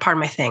 That's not a part of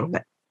my thing,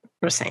 but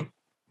I'm just saying,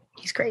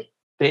 he's great.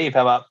 Dave,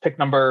 how about pick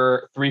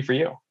number 3 for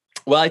you?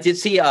 Well, I did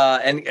see,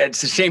 and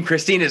it's a shame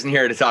Christine isn't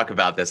here to talk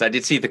about this. I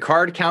did see The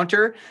Card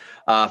Counter,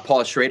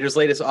 Paul Schrader's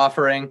latest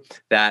offering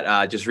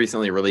that just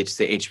recently released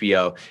to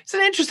HBO. It's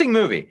an interesting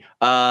movie.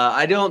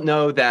 I don't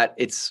know that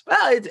it's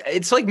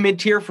like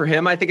mid-tier for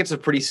him. I think it's a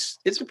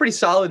pretty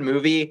solid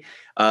movie.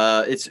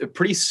 It's a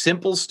pretty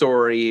simple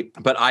story,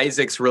 but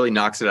Isaacs really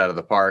knocks it out of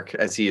the park,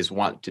 as he is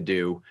wont to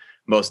do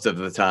most of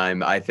the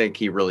time. I think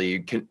he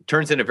really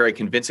turns in a very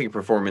convincing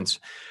performance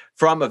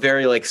from a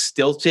very like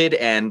stilted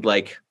and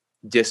like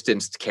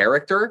distanced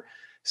character.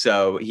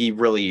 So he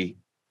really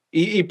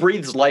he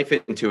breathes life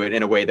into it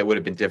in a way that would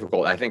have been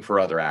difficult, I think, for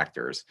other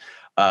actors.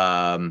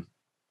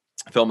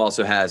 Film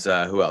also has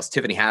who else?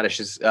 Tiffany Haddish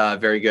is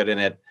very good in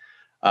it.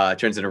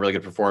 Turns in a really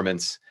good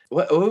performance.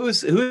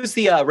 Who's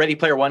the Ready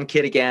Player One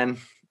kid again?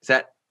 Is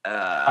that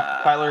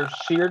Tyler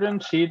Sheridan?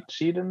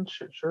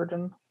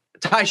 Sheridan?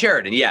 Ty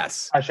Sheridan,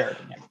 yes. Ty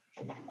Sheridan, yeah.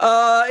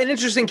 An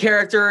interesting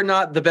character,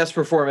 not the best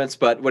performance,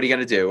 but what are you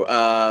going to do?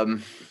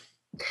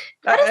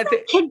 How does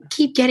that kid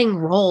keep getting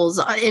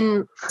roles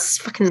in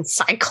fucking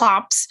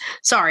Cyclops?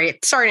 Sorry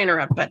to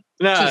interrupt, but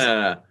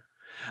no.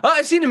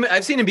 I've seen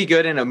him be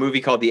good in a movie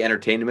called The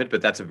Entertainment,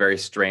 but that's a very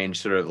strange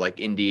sort of like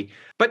indie.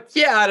 But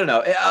yeah, I don't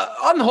know.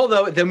 On the whole,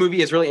 though, the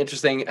movie is really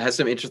interesting. It has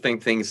some interesting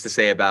things to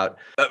say about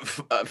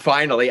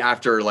finally,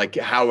 after like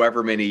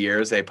however many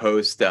years, a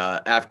post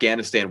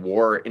Afghanistan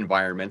war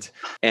environment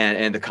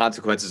and the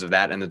consequences of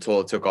that and the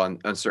toll it took on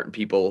certain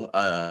people.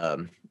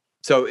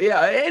 So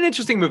yeah, an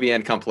interesting movie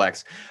and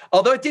complex.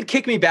 Although it did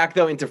kick me back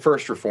though into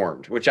First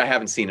Reformed, which I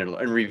haven't seen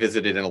and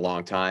revisited in a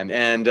long time.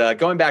 And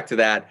going back to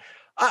that,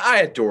 I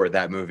adore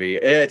that movie.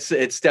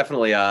 It's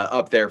definitely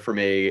up there for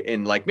me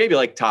in like maybe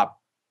like top,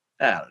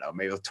 I don't know,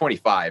 maybe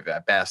 25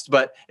 at best,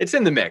 but it's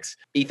in the mix.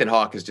 Ethan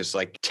Hawke is just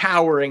like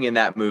towering in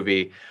that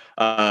movie.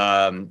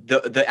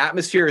 The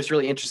atmosphere is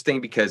really interesting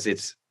because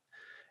it's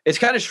It's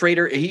kind of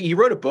Schrader. He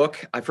wrote a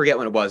book. I forget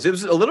when it was. It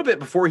was a little bit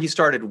before he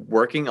started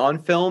working on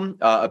film,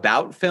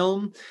 about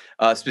film,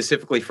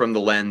 specifically from the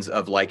lens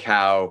of like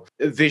how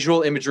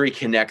visual imagery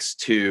connects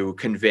to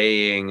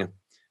conveying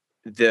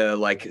the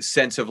like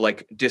sense of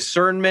like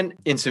discernment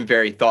in some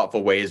very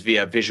thoughtful ways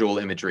via visual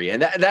imagery.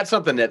 And that's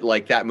something that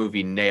like that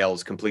movie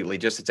nails completely,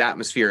 just its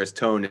atmosphere, its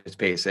tone, its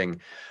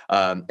pacing,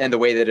 and the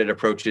way that it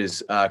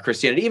approaches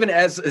Christianity, even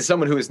as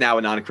someone who is now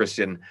a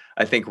non-Christian,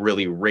 I think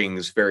really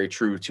rings very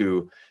true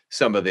to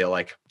some of the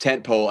like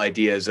tentpole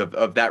ideas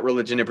of that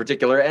religion in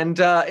particular. And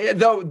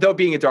though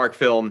being a dark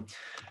film,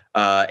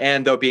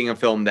 and though being a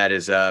film that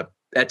is at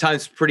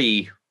times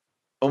pretty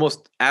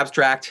almost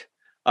abstract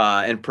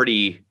and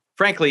pretty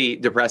frankly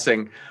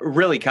depressing,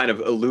 really kind of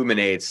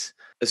illuminates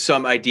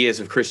some ideas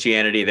of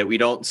Christianity that we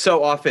don't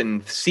so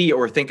often see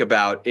or think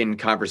about in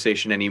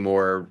conversation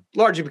anymore,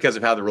 largely because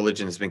of how the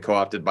religion has been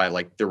co-opted by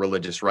like the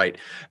religious right.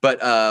 But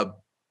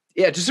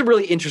yeah, just some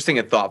really interesting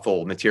and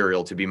thoughtful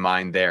material to be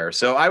mined there.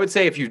 So I would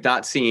say if you've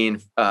not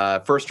seen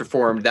First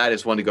Reformed, that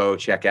is one to go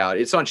check out.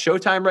 It's on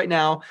Showtime right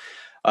now,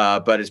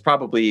 but it's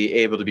probably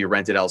able to be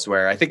rented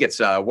elsewhere. I think it's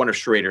one of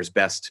Schrader's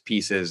best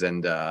pieces,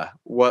 and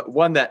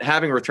one that,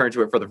 having returned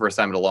to it for the first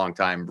time in a long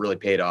time, really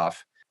paid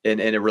off in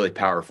a really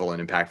powerful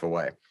and impactful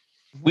way.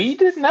 We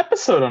did an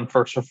episode on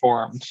First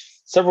Reformed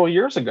several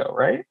years ago,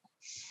 right?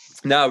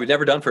 No, we've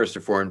never done First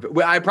Reformed.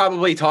 I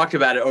probably talked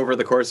about it over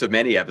the course of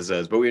many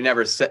episodes, but we've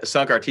never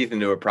sunk our teeth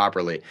into it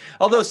properly.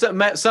 Although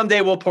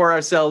someday we'll pour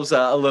ourselves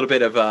a little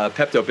bit of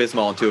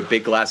Pepto-Bismol into a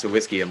big glass of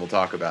whiskey and we'll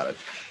talk about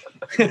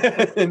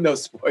it. No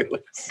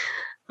spoilers.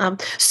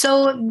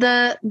 So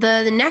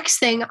the next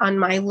thing on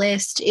my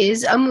list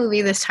is a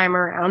movie this time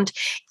around,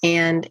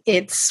 and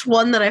it's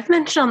one that I've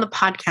mentioned on the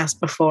podcast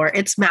before.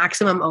 It's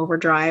Maximum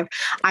Overdrive.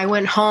 I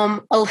went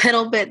home a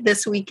little bit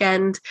this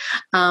weekend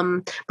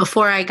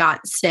before I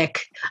got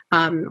sick.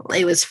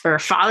 It was for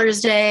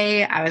Father's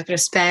Day. I was going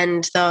to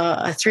spend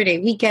a 3-day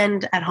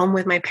weekend at home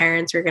with my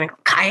parents. We were going to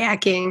go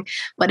kayaking.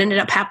 What ended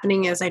up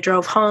happening is I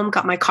drove home,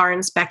 got my car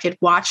inspected,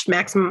 watched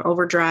Maximum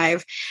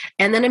Overdrive,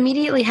 and then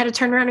immediately had to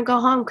turn around and go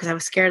home because I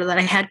was scared that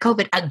I had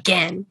COVID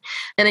again,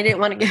 and I didn't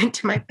want to give it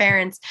to my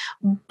parents.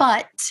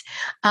 But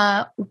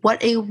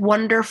what a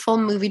wonderful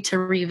movie to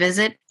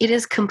revisit. It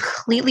is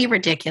completely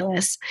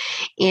ridiculous,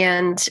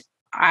 and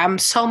I'm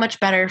so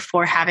much better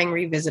for having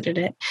revisited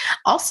it.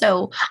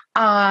 Also,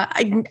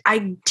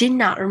 I did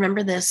not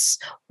remember this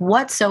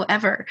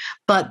whatsoever,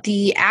 but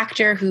the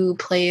actor who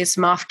plays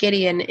Moff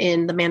Gideon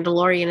in The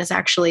Mandalorian is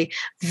actually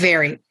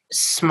very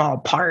small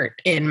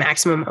part in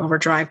Maximum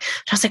Overdrive.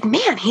 I was like,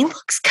 man, he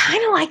looks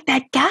kind of like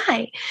that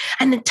guy,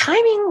 and the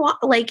timing,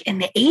 like,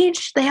 and the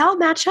age, they all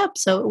match up.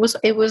 So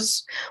it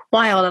was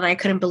wild, and I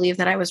couldn't believe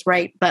that I was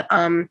right. But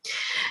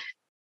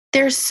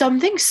there's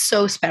something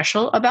so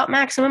special about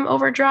Maximum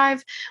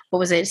Overdrive. What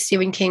was it?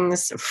 Stephen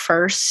King's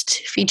first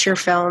feature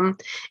film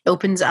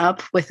opens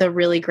up with a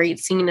really great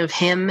scene of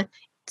him,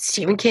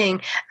 Stephen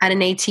King, at an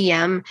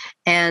ATM,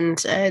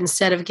 and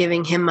instead of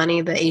giving him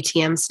money, the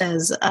ATM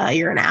says,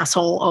 you're an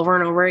asshole, over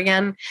and over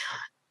again.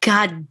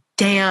 God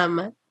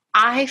damn.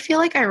 I feel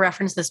like I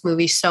reference this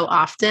movie so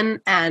often,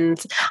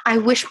 and I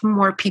wish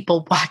more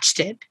people watched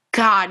it.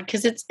 God,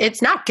 because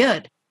it's not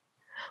good,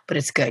 but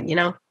it's good, you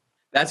know?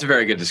 That's a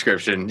very good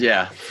description.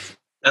 Yeah.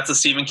 That's a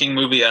Stephen King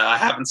movie I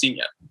haven't seen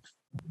yet.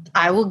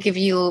 I will give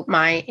you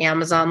my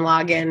Amazon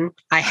login.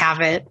 I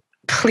have it.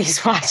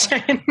 Please watch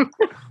it.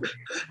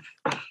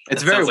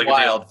 It's a very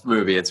wild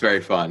movie. It's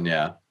very fun.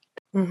 Yeah.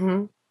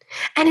 Mm-hmm.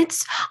 And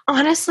it's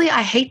honestly,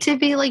 I hate to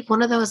be like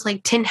one of those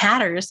like tin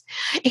hatters.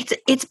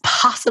 It's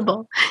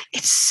possible.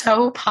 It's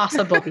so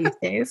possible these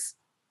days.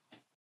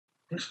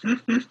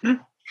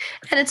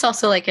 And it's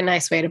also like a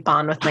nice way to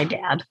bond with my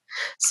dad.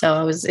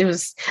 So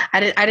I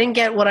didn't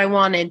get what I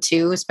wanted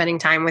to spending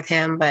time with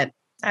him, but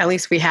at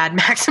least we had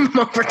Maximum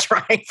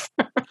Overdrive.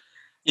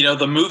 You know,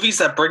 the movies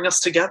that bring us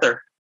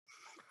together.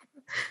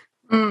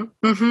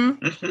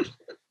 Mm-hmm.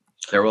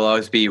 There will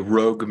always be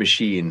rogue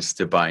machines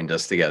to bind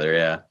us together.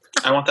 Yeah.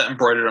 I want that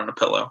embroidered on a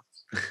pillow.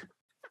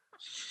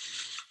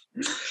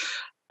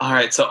 All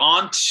right. So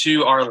on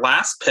to our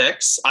last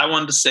picks. I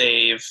wanted to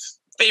save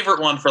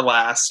favorite one for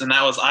last. And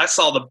that was, I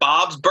saw the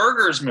Bob's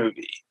Burgers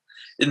movie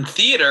in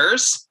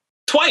theaters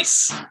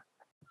twice.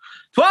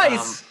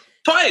 Twice.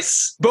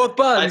 Both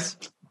buns.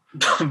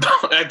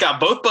 I got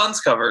both buns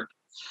covered.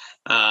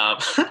 I'm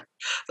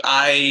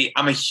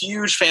a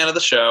huge fan of the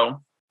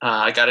show.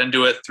 I got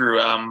into it through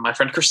my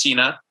friend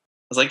Christina. I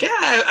was like,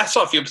 yeah, I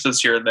saw a few episodes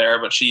here and there,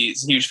 but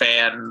she's a huge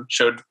fan and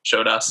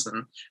showed us,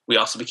 and we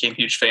also became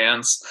huge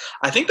fans.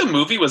 I think the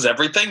movie was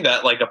everything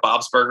that like a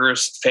Bob's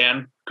Burgers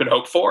fan could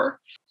hope for.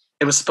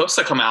 It was supposed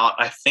to come out,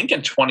 I think,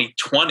 in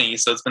 2020,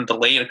 so it's been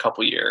delayed a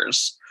couple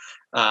years.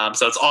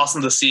 So it's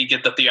awesome to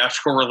get the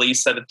theatrical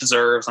release that it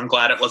deserves. I'm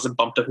glad it wasn't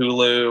bumped to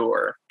Hulu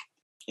or,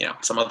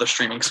 some other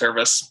streaming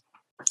service.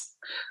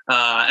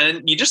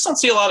 And you just don't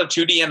see a lot of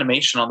 2D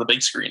animation on the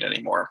big screen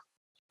anymore.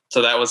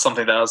 So that was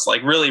something that I was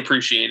like really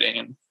appreciating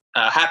and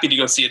happy to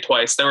go see it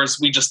twice.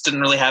 We just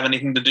didn't really have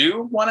anything to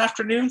do one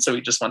afternoon, so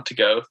we just went to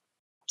go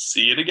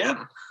see it again.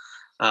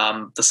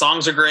 The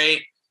songs are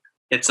great.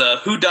 It's a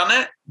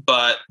whodunit,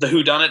 but the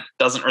whodunit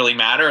doesn't really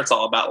matter. It's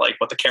all about like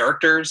what the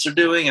characters are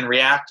doing and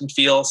react and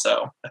feel.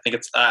 So I think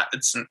it's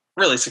a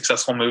really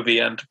successful movie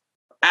and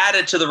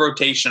added to the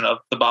rotation of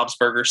the Bob's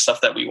Burgers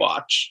stuff that we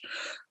watch.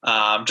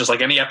 Just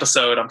like any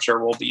episode, I'm sure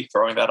we'll be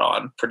throwing that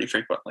on pretty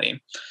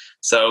frequently.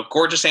 So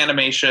gorgeous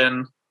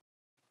animation.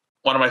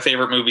 One of my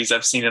favorite movies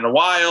I've seen in a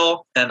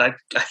while. And I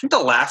think the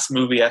last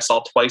movie I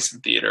saw twice in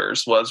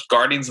theaters was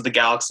Guardians of the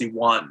Galaxy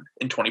 1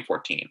 in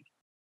 2014.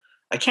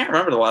 I can't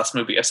remember the last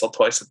movie I saw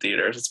twice in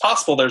theaters. It's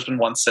possible there's been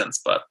one since,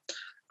 but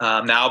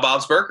now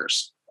Bob's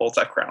Burgers holds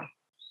that crown.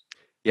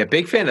 Yeah,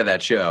 big fan of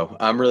that show.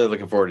 I'm really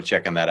looking forward to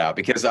checking that out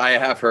because I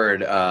have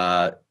heard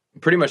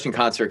pretty much in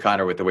concert,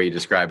 Connor, with the way you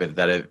describe it,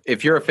 that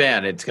if you're a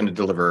fan, it's going to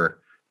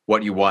deliver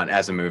what you want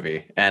as a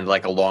movie and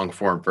like a long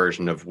form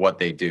version of what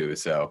they do.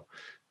 So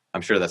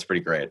I'm sure that's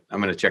pretty great.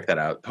 I'm going to check that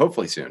out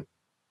hopefully soon.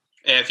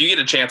 Yeah, if you get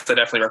a chance, I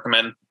definitely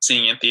recommend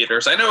seeing it in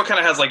theaters. I know it kind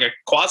of has like a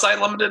quasi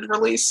limited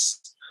release,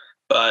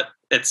 but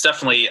it's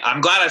definitely, I'm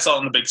glad I saw it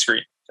on the big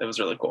screen. It was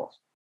really cool.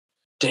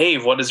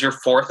 Dave, what is your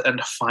fourth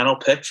and final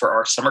pick for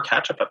our summer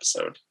catch-up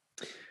episode?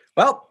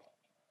 Well,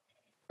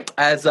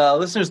 as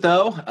listeners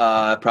know,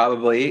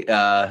 probably,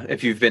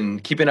 if you've been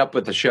keeping up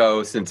with the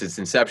show since its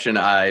inception,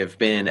 I've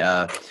been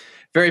a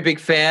very big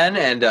fan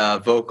and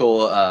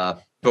vocal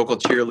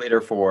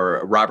cheerleader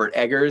for Robert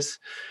Eggers.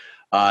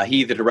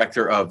 He, the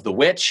director of The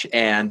Witch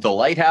and The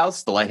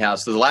Lighthouse, the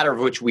latter of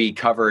which we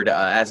covered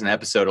as an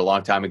episode a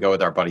long time ago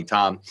with our buddy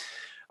Tom.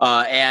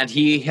 And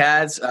he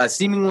has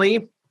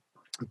seemingly,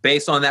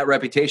 based on that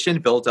reputation,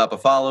 built up a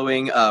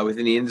following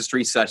within the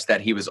industry such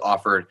that he was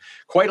offered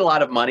quite a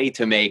lot of money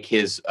to make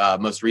his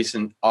most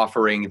recent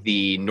offering,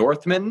 The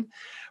Northman,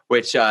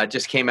 which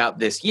just came out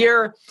this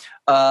year.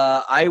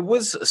 I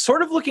was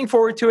sort of looking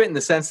forward to it in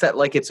the sense that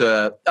like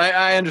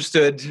I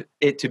understood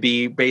it to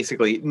be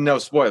basically no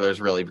spoilers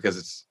really, because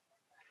it's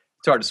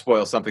hard to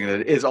spoil something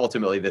that is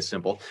ultimately this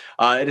simple.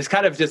 It is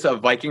kind of just a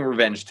Viking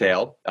revenge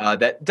tale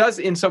that does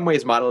in some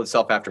ways model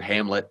itself after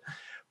Hamlet.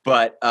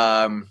 But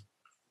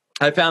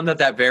I found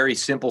that very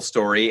simple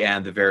story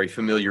and the very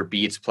familiar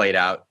beats played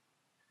out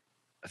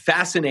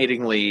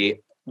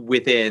fascinatingly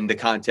within the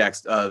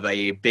context of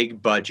a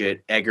big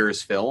budget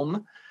Eggers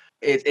film.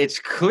 It's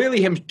clearly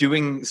him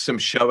doing some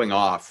showing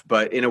off,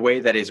 but in a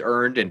way that is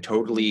earned and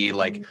totally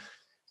like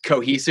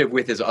cohesive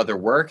with his other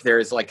work. There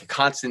is like a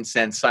constant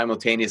sense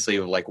simultaneously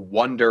of like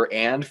wonder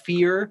and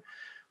fear,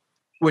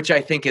 which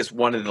I think is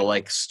one of the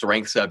like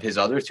strengths of his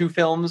other two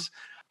films.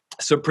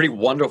 So pretty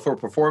wonderful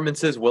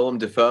performances. Willem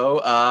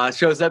Dafoe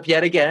shows up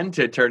yet again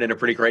to turn in a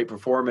pretty great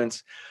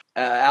performance.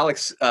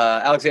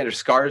 Alexander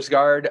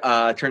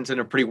Skarsgård turns in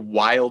a pretty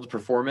wild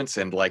performance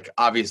and like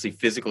obviously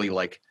physically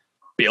like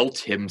built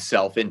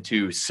himself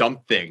into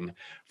something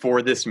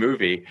for this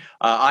movie.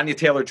 Anya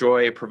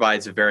Taylor-Joy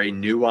provides a very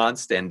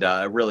nuanced and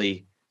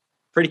really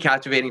pretty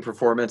captivating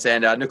performance.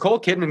 And Nicole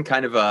Kidman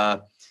kind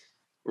of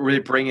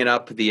really bringing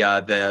up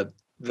the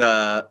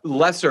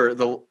lesser,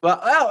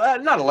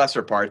 not a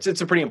lesser parts.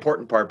 It's a pretty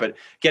important part, but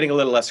getting a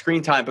little less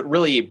screen time, but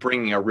really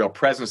bringing a real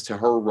presence to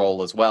her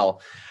role as well.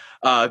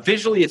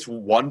 Visually, it's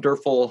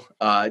wonderful,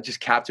 just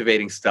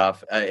captivating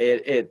stuff.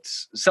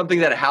 It's something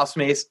that a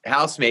housemate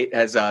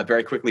has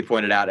very quickly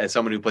pointed out as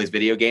someone who plays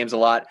video games a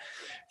lot.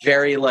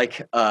 Very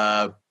like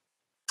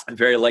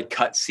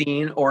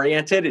cutscene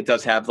oriented. It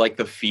does have like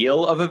the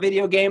feel of a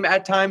video game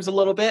at times a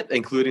little bit,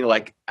 including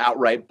like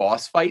outright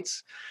boss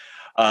fights.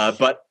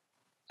 But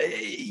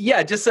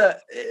just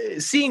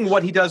seeing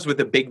what he does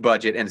with a big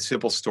budget and a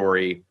simple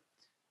story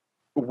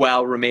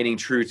while remaining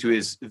true to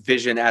his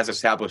vision as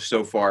established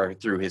so far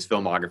through his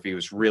filmography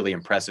was really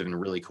impressive and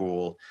really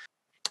cool.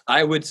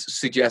 I would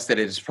suggest that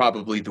it is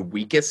probably the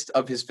weakest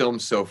of his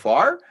films so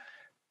far,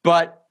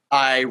 but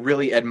I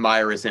really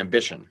admire his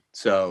ambition.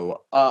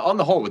 So on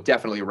the whole, would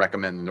definitely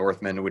recommend The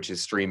Northman, which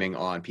is streaming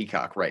on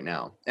Peacock right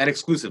now and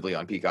exclusively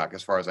on Peacock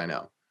as far as I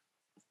know.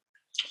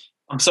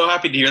 I'm so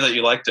happy to hear that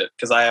you liked it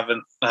because I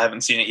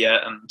haven't seen it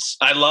yet. And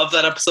I love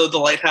that episode, The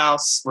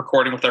Lighthouse.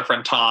 Recording with our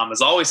friend Tom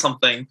is always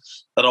something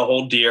that I'll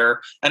hold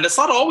dear. And it's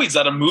not always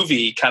that a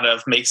movie kind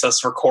of makes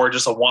us record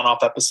just a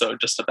one-off episode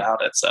just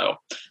about it. So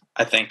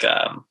I think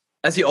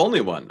that's the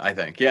only one, I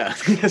think. Yeah.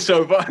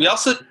 So far. We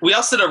also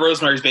did a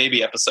Rosemary's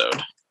Baby episode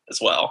as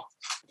well.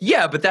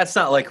 Yeah, but that's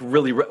not like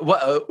really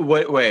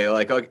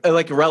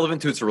like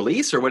relevant to its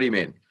release, or what do you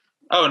mean?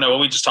 Oh no, well,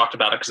 we just talked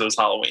about it because it was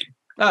Halloween.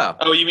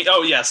 Oh, you mean?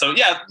 Oh, yeah. So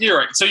yeah, you're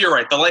right. So you're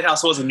right. The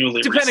Lighthouse was a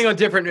newly depending on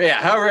different.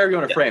 Yeah, however you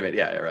want to frame it.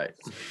 Yeah, you're right.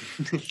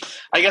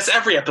 I guess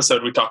every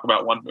episode we talk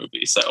about one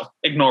movie. So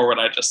ignore what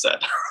I just said.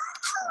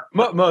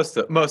 most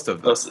of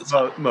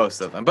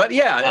them. But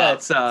yeah,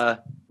 it's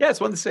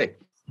one to see.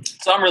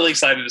 So I'm really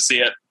excited to see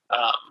it.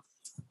 I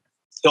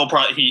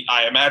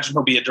imagine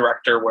he'll be a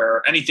director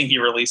where anything he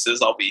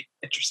releases, I'll be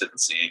interested in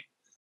seeing.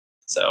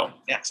 So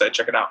yeah, excited to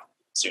check it out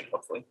soon,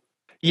 hopefully.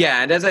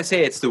 Yeah, and as I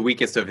say, it's the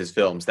weakest of his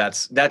films.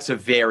 That's a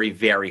very,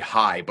 very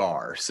high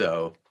bar.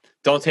 So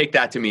don't take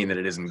that to mean that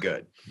it isn't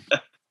good.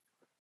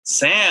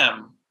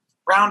 Sam,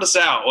 round us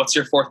out. What's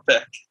your fourth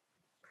pick?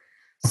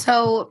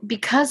 So,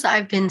 because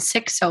I've been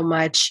sick so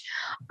much,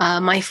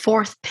 my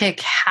fourth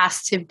pick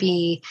has to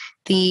be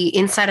the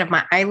inside of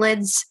my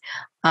eyelids.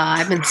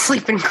 I've been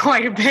sleeping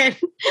quite a bit.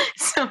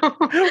 So,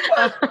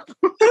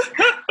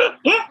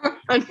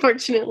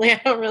 unfortunately,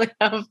 I don't really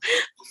have a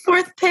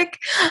fourth pick.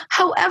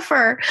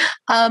 However,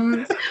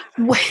 I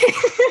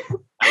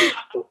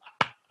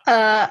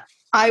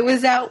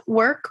was at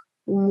work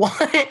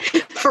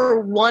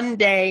for one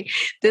day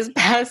this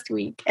past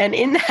week, and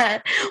in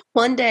that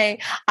one day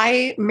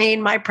I made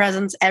my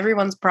presence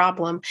everyone's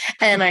problem,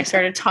 and I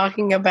started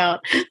talking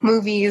about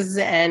movies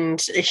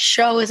and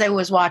shows I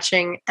was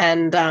watching.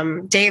 And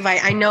Dave,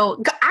 I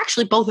know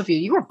actually both of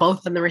you were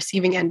both on the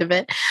receiving end of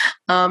it,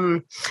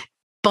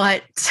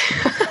 but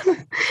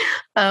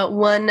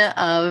one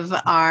of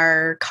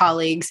our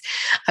colleagues,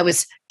 I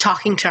was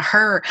talking to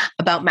her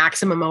about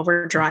Maximum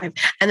Overdrive.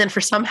 And then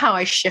somehow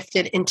I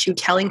shifted into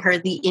telling her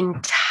the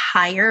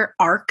entire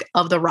arc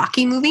of the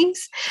Rocky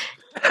movies.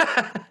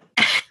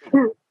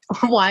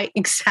 Why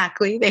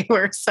exactly they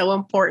were so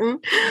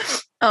important.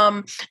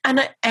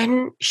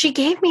 And she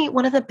gave me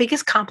one of the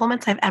biggest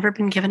compliments I've ever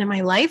been given in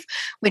my life,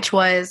 which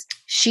was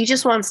she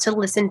just wants to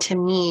listen to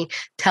me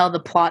tell the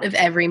plot of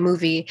every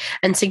movie,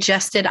 and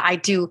suggested I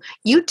do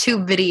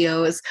YouTube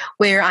videos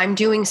where I'm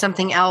doing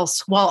something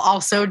else while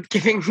also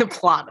giving the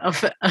plot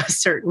of a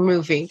certain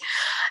movie.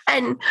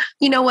 And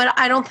you know what?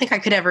 I don't think I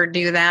could ever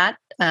do that.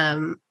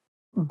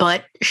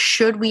 But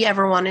should we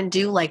ever want to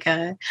do like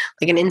an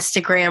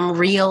Instagram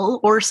reel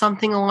or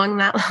something along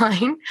that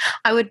line,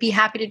 I would be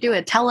happy to do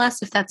it. Tell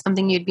us if that's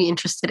something you'd be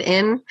interested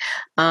in.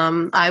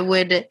 I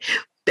would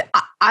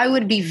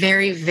be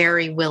very,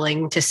 very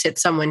willing to sit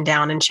someone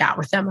down and chat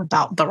with them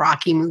about the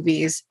Rocky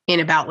movies in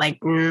about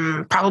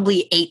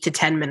probably 8 to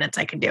 10 minutes.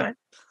 I could do it.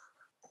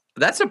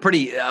 That's a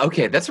pretty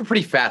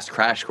fast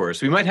crash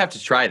course. We might have to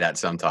try that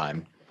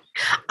sometime.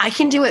 I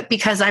can do it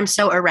because I'm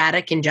so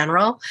erratic in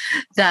general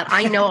that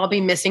I know I'll be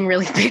missing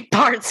really big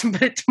parts,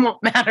 but it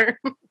won't matter.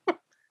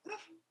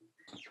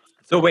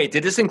 So wait,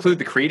 did this include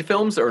the Creed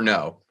films or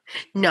no?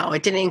 No,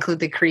 it didn't include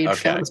the Creed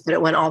films, but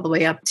it went all the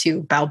way up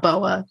to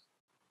Balboa.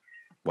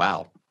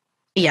 Wow.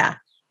 Yeah.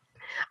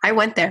 I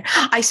went there.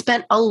 I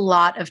spent a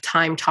lot of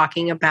time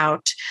talking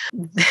about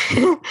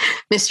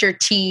Mr.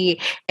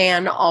 T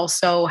and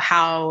also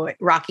how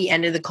Rocky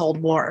ended the Cold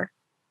War.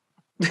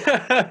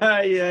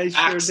 Yeah, I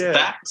sure did.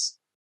 Facts.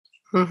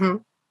 Mm-hmm.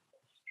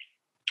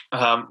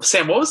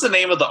 Sam, what was the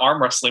name of the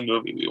arm wrestling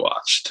movie we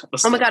watched?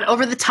 Oh my God,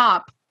 Over the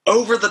Top.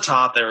 Over the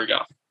Top. There we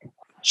go.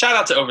 Shout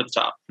out to Over the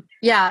Top.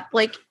 Yeah,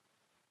 like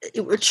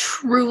it was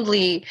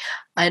truly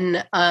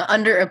an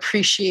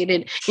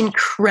underappreciated,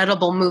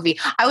 incredible movie.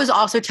 I was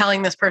also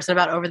telling this person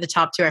about Over the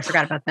Top too. I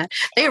forgot about that.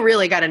 They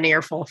really got an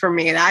earful from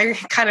me. I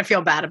kind of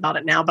feel bad about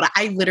it now, but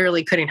I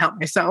literally couldn't help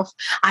myself.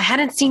 I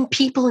hadn't seen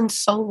people in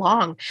so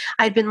long.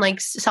 I'd been like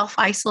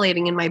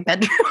self-isolating in my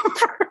bedroom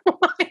for a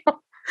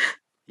while.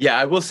 Yeah,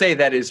 I will say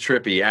that is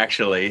trippy,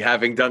 actually,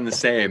 having done the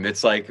same.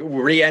 It's like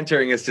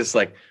re-entering is just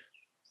like,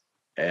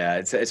 yeah,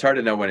 it's hard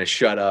to know when to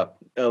shut up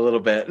a little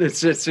bit.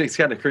 It's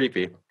kind of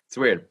creepy. It's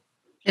weird.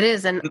 It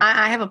is. And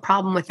I have a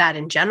problem with that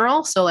in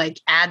general. So like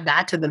add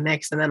that to the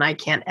mix and then I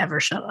can't ever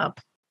shut up.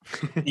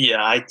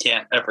 Yeah, I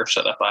can't ever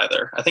shut up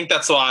either. I think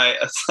that's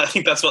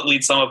what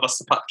leads some of us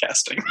to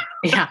podcasting.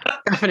 Yeah,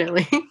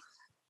 definitely.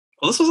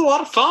 Well, this was a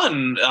lot of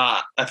fun.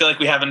 I feel like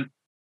we haven't,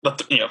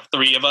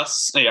 three of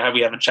us, we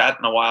haven't chatted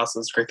in a while. So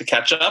it's great to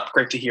catch up.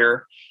 Great to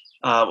hear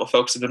what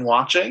folks have been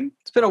watching.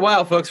 It's been a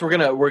while, folks. We're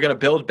gonna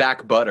build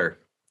back butter.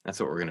 That's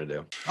what we're gonna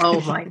do.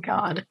 Oh my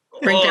God.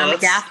 Bring down the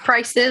gas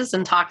prices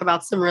and talk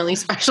about some really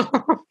special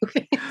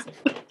movies.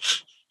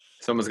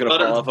 Someone's going to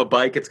fall off a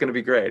bike. It's going to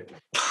be great.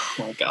 Oh,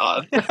 my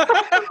God.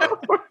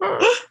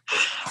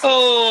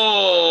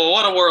 Oh,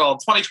 what a world.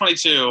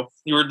 2022.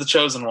 You were the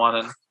chosen one,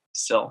 and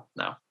still,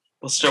 no.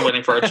 We're still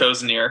waiting for our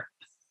chosen year.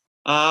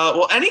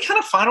 Well, any kind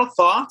of final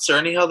thoughts or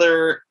any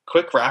other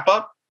quick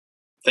wrap-up?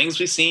 Things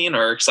we've seen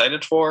or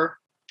excited for?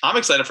 I'm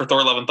excited for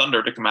Thor: Love and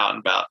Thunder to come out in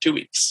about 2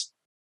 weeks.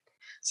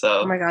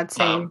 So, oh, my God,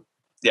 same.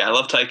 Yeah, I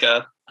love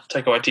Taika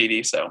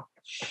Waititi, so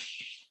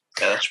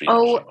yeah, that should be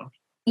interesting.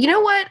 You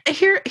know what?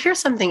 Here's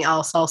something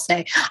else I'll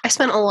say. I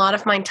spent a lot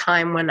of my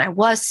time when I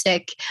was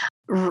sick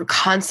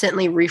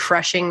constantly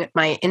refreshing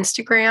my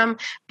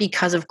Instagram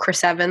because of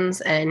Chris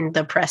Evans and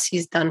the press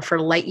he's done for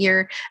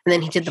Lightyear. And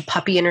then he did the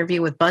puppy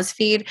interview with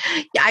BuzzFeed.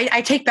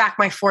 I take back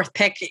my fourth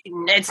pick.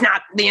 It's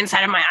not the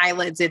inside of my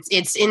eyelids.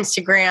 It's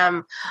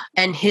Instagram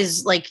and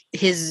his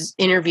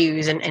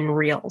interviews and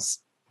reels.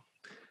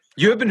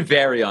 You have been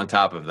very on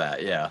top of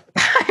that, yeah.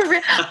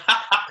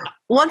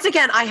 Once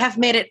again, I have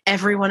made it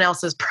everyone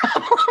else's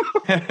problem.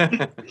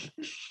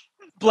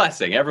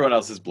 Blessing. Everyone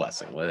else's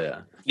blessing. Well,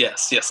 yeah.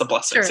 Yes, a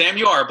blessing. Sure. Sam,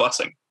 you are a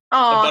blessing.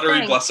 Oh, a buttery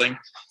thanks. blessing.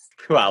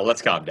 Wow,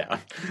 let's calm down.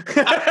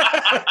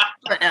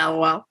 Oh,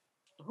 well.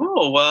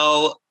 Oh,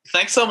 well,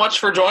 thanks so much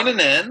for joining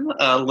in,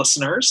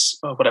 listeners,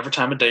 whatever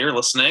time of day you're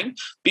listening.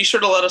 Be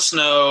sure to let us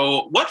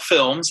know what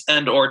films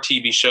and or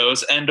TV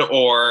shows and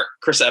or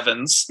Chris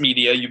Evans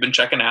media you've been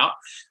checking out.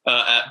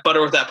 at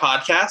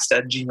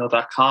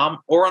butterwiththatpodcast@gmail.com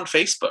or on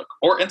Facebook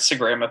or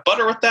Instagram at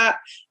butterwiththat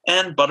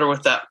and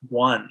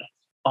butterwiththat1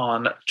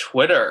 on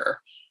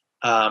Twitter.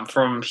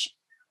 From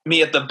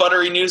me at the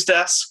Buttery News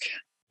Desk,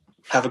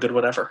 have a good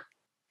whatever.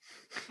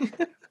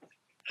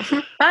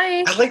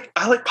 Bye.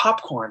 I like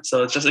popcorn,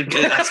 so it's just I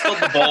spilled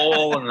the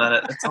bowl and then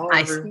it's all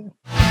I over. see.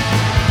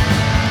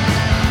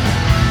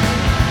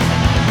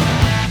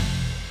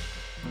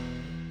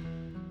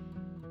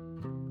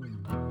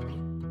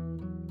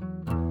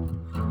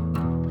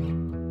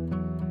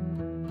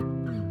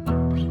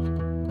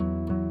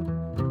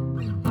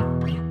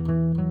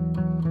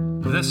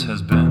 This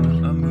has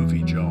been a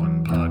Movie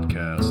Joan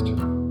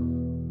podcast.